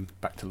bringing him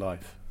back to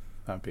life.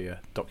 That would be a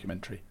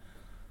documentary.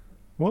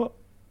 What?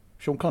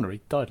 Sean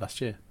Connery died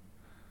last year.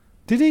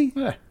 Did he?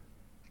 Yeah.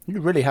 You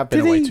really have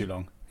been away too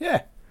long.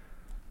 Yeah.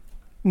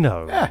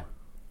 No. Yeah.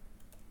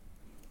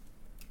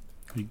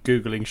 Are you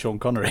Googling Sean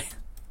Connery?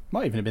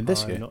 Might even have been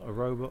this year. Not a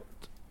robot.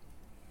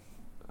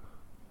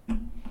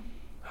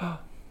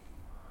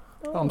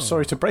 I'm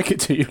sorry to break it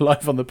to you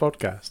live on the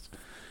podcast.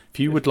 If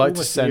you would like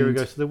to send... a year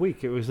ago to the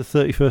week. It was the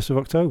 31st of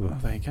October. Oh,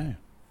 there you go.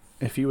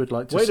 If you would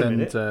like to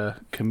send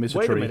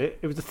commisseratory... Wait a minute.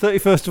 It was the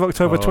 31st of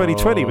October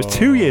 2020. It was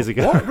 2 years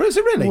ago. What? Was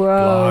it really?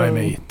 Whoa.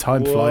 Blimey.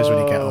 Time flies when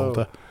you get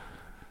older.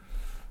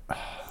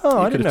 Oh, you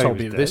I could didn't have know told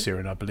he me was this dead. year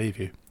and I believe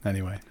you.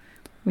 Anyway.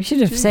 We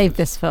should have saved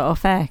this for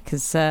off air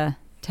because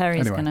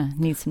Terry's going to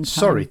need some time.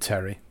 Sorry,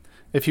 Terry.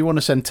 If you want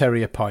to send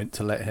Terry a pint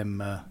to let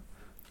him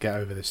get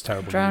over this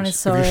terrible Drown news. his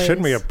sorrows. If you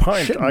send me a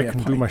pint, Send me I a can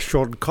do pint. my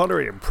Sean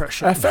Connery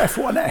impression.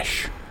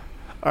 FF1-ish.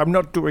 I'm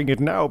not doing it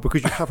now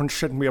because you haven't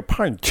sent me a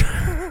pint.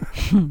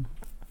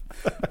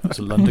 That's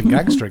a London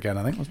gangster again,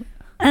 I think, wasn't it?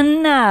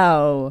 And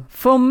now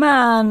for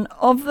man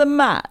of the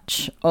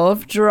match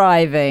of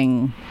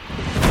driving.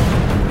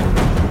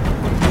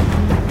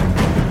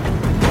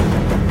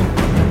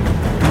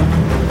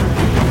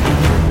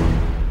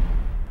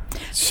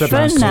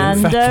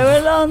 Fernando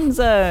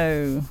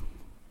Alonso.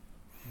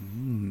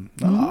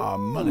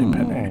 Money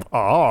penny.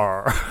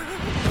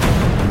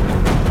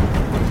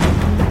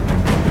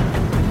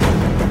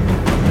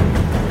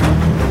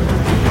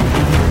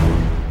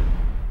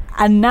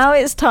 And now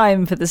it's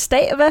time for the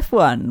State of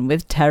F1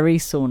 with Terry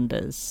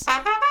Saunders.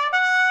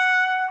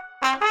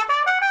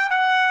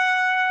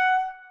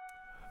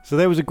 So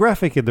there was a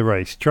graphic in the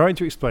race trying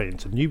to explain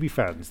to newbie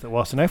fans that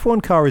whilst an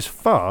F1 car is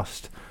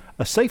fast,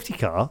 a safety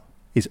car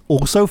is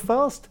also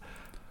fast,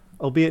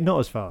 albeit not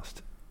as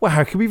fast. Well,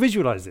 how can we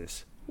visualise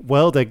this?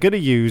 Well, they're going to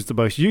use the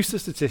most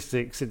useless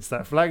statistic since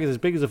that flag is as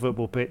big as a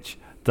football pitch,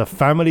 the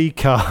family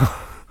car.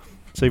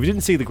 So if you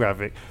didn't see the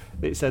graphic,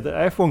 it said that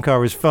an F1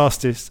 car is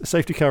fastest, a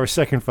safety car is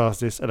second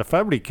fastest, and a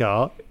family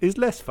car is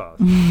less fast.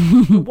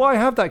 But why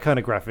have that kind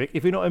of graphic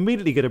if you're not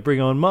immediately going to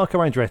bring on Marco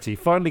Andretti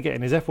finally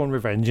getting his F1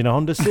 revenge in a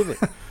Honda Civic?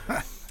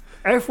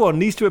 F1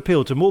 needs to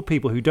appeal to more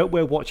people who don't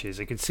wear watches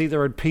and can see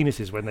their own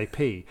penises when they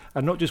pee,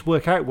 and not just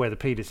work out where the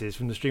penis is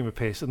from the stream of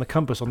piss and the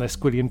compass on their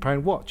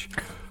squillion-pound watch.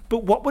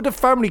 But what would a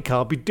family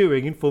car be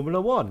doing in Formula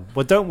 1?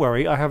 Well, don't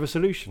worry, I have a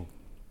solution.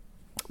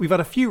 We've had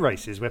a few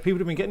races where people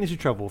have been getting into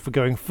trouble for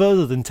going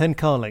further than 10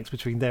 car lengths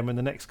between them and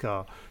the next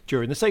car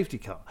during the safety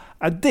car.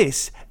 And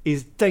this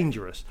is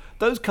dangerous.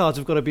 Those cars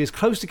have got to be as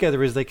close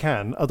together as they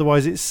can,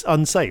 otherwise it's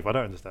unsafe. I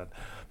don't understand.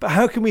 But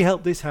how can we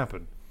help this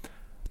happen?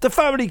 The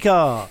family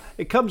car!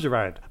 It comes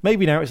around.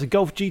 Maybe now it's a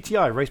Golf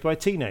GTI raced by a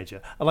teenager.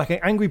 And like an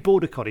angry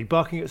border collie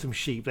barking at some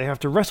sheep, they have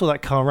to wrestle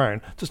that car around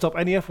to stop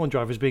any F1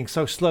 drivers being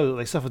so slow that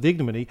they suffer the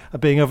ignominy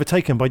of being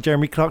overtaken by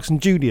Jeremy Clarkson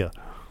Jr.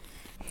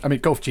 I mean,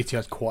 Golf GTI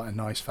is quite a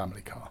nice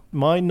family car.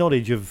 My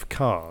knowledge of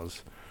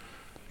cars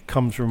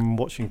comes from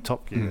watching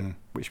Top Gear,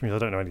 which means I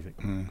don't know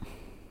anything.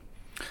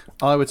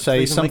 I would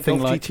say something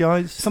like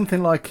GTIs?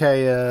 something like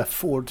a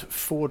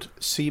Ford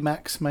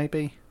C-Max,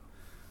 maybe.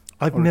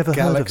 I've Or a never heard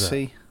of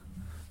Galaxy. that.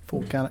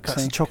 Ford Galaxy.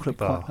 That's a chocolate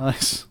bar. Quite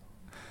nice.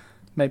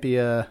 Maybe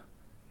a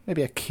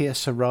Kia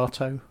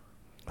Cerato.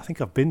 I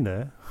think I've been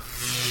there.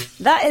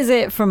 That is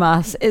it from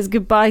us. It's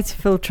goodbye to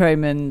Phil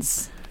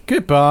Tromans.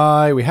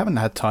 Goodbye. We haven't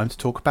had time to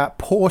talk about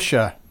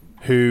Porsche,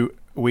 who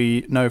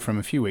we know from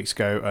a few weeks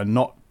ago are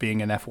not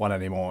being in F1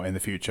 anymore in the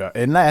future,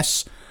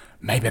 unless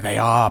maybe they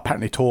are.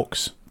 Apparently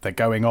talks. They're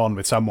going on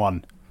with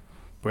someone.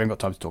 But we haven't got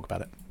time to talk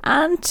about it.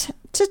 And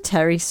to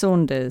Terry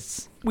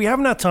Saunders. We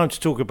haven't had time to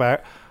talk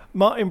about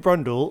Martin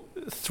Brundle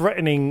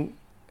threatening,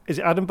 is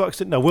it Adam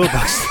Buxton? No, Will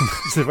Buxton.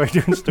 It's a very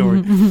different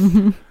story.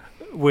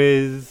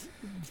 With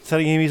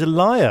telling him he's a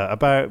liar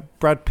about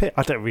Brad Pitt.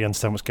 I don't really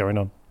understand what's going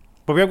on.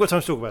 But we haven't got time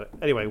to talk about it.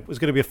 Anyway, it's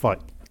going to be a fight.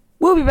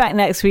 We'll be back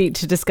next week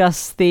to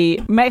discuss the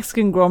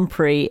Mexican Grand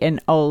Prix in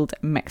Old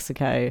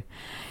Mexico.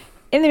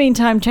 In the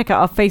meantime, check out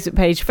our Facebook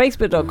page,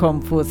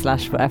 facebook.com/for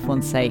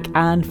F1's sake,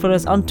 and follow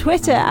us on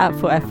Twitter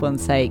 @for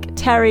F1's sake.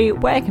 Terry,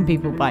 where can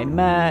people buy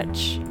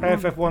merch?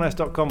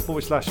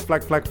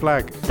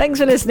 AFF1S.com/flag. Thanks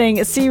for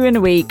listening. See you in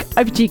a week.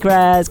 I'm Chica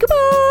Rez.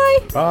 Goodbye.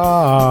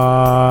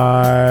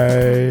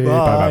 Bye.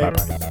 Bye. Bye.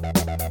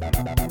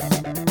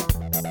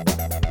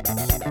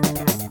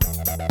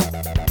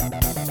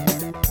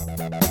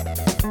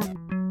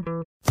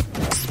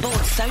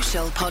 Sports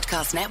Social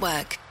Podcast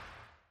Network.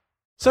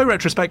 So,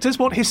 retrospectors,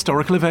 what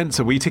historical events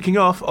are we ticking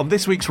off on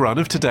this week's run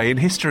of Today in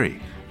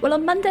History? Well,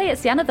 on Monday, it's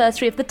the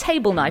anniversary of the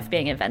table knife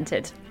being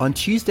invented. On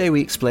Tuesday,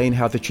 we explain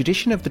how the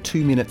tradition of the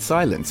 2-minute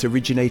silence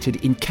originated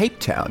in Cape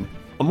Town.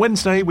 On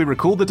Wednesday, we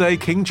recall the day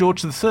King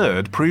George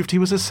III proved he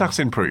was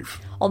assassin-proof.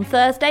 On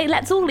Thursday,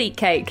 let's all eat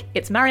cake.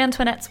 It's Marie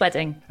Antoinette's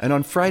wedding. And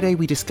on Friday,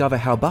 we discover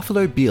how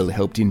Buffalo Bill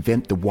helped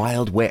invent the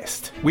Wild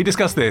West. We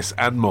discuss this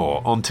and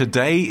more on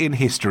Today in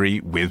History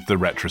with the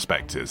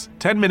Retrospectors.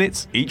 10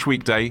 minutes each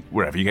weekday,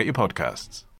 wherever you get your podcasts.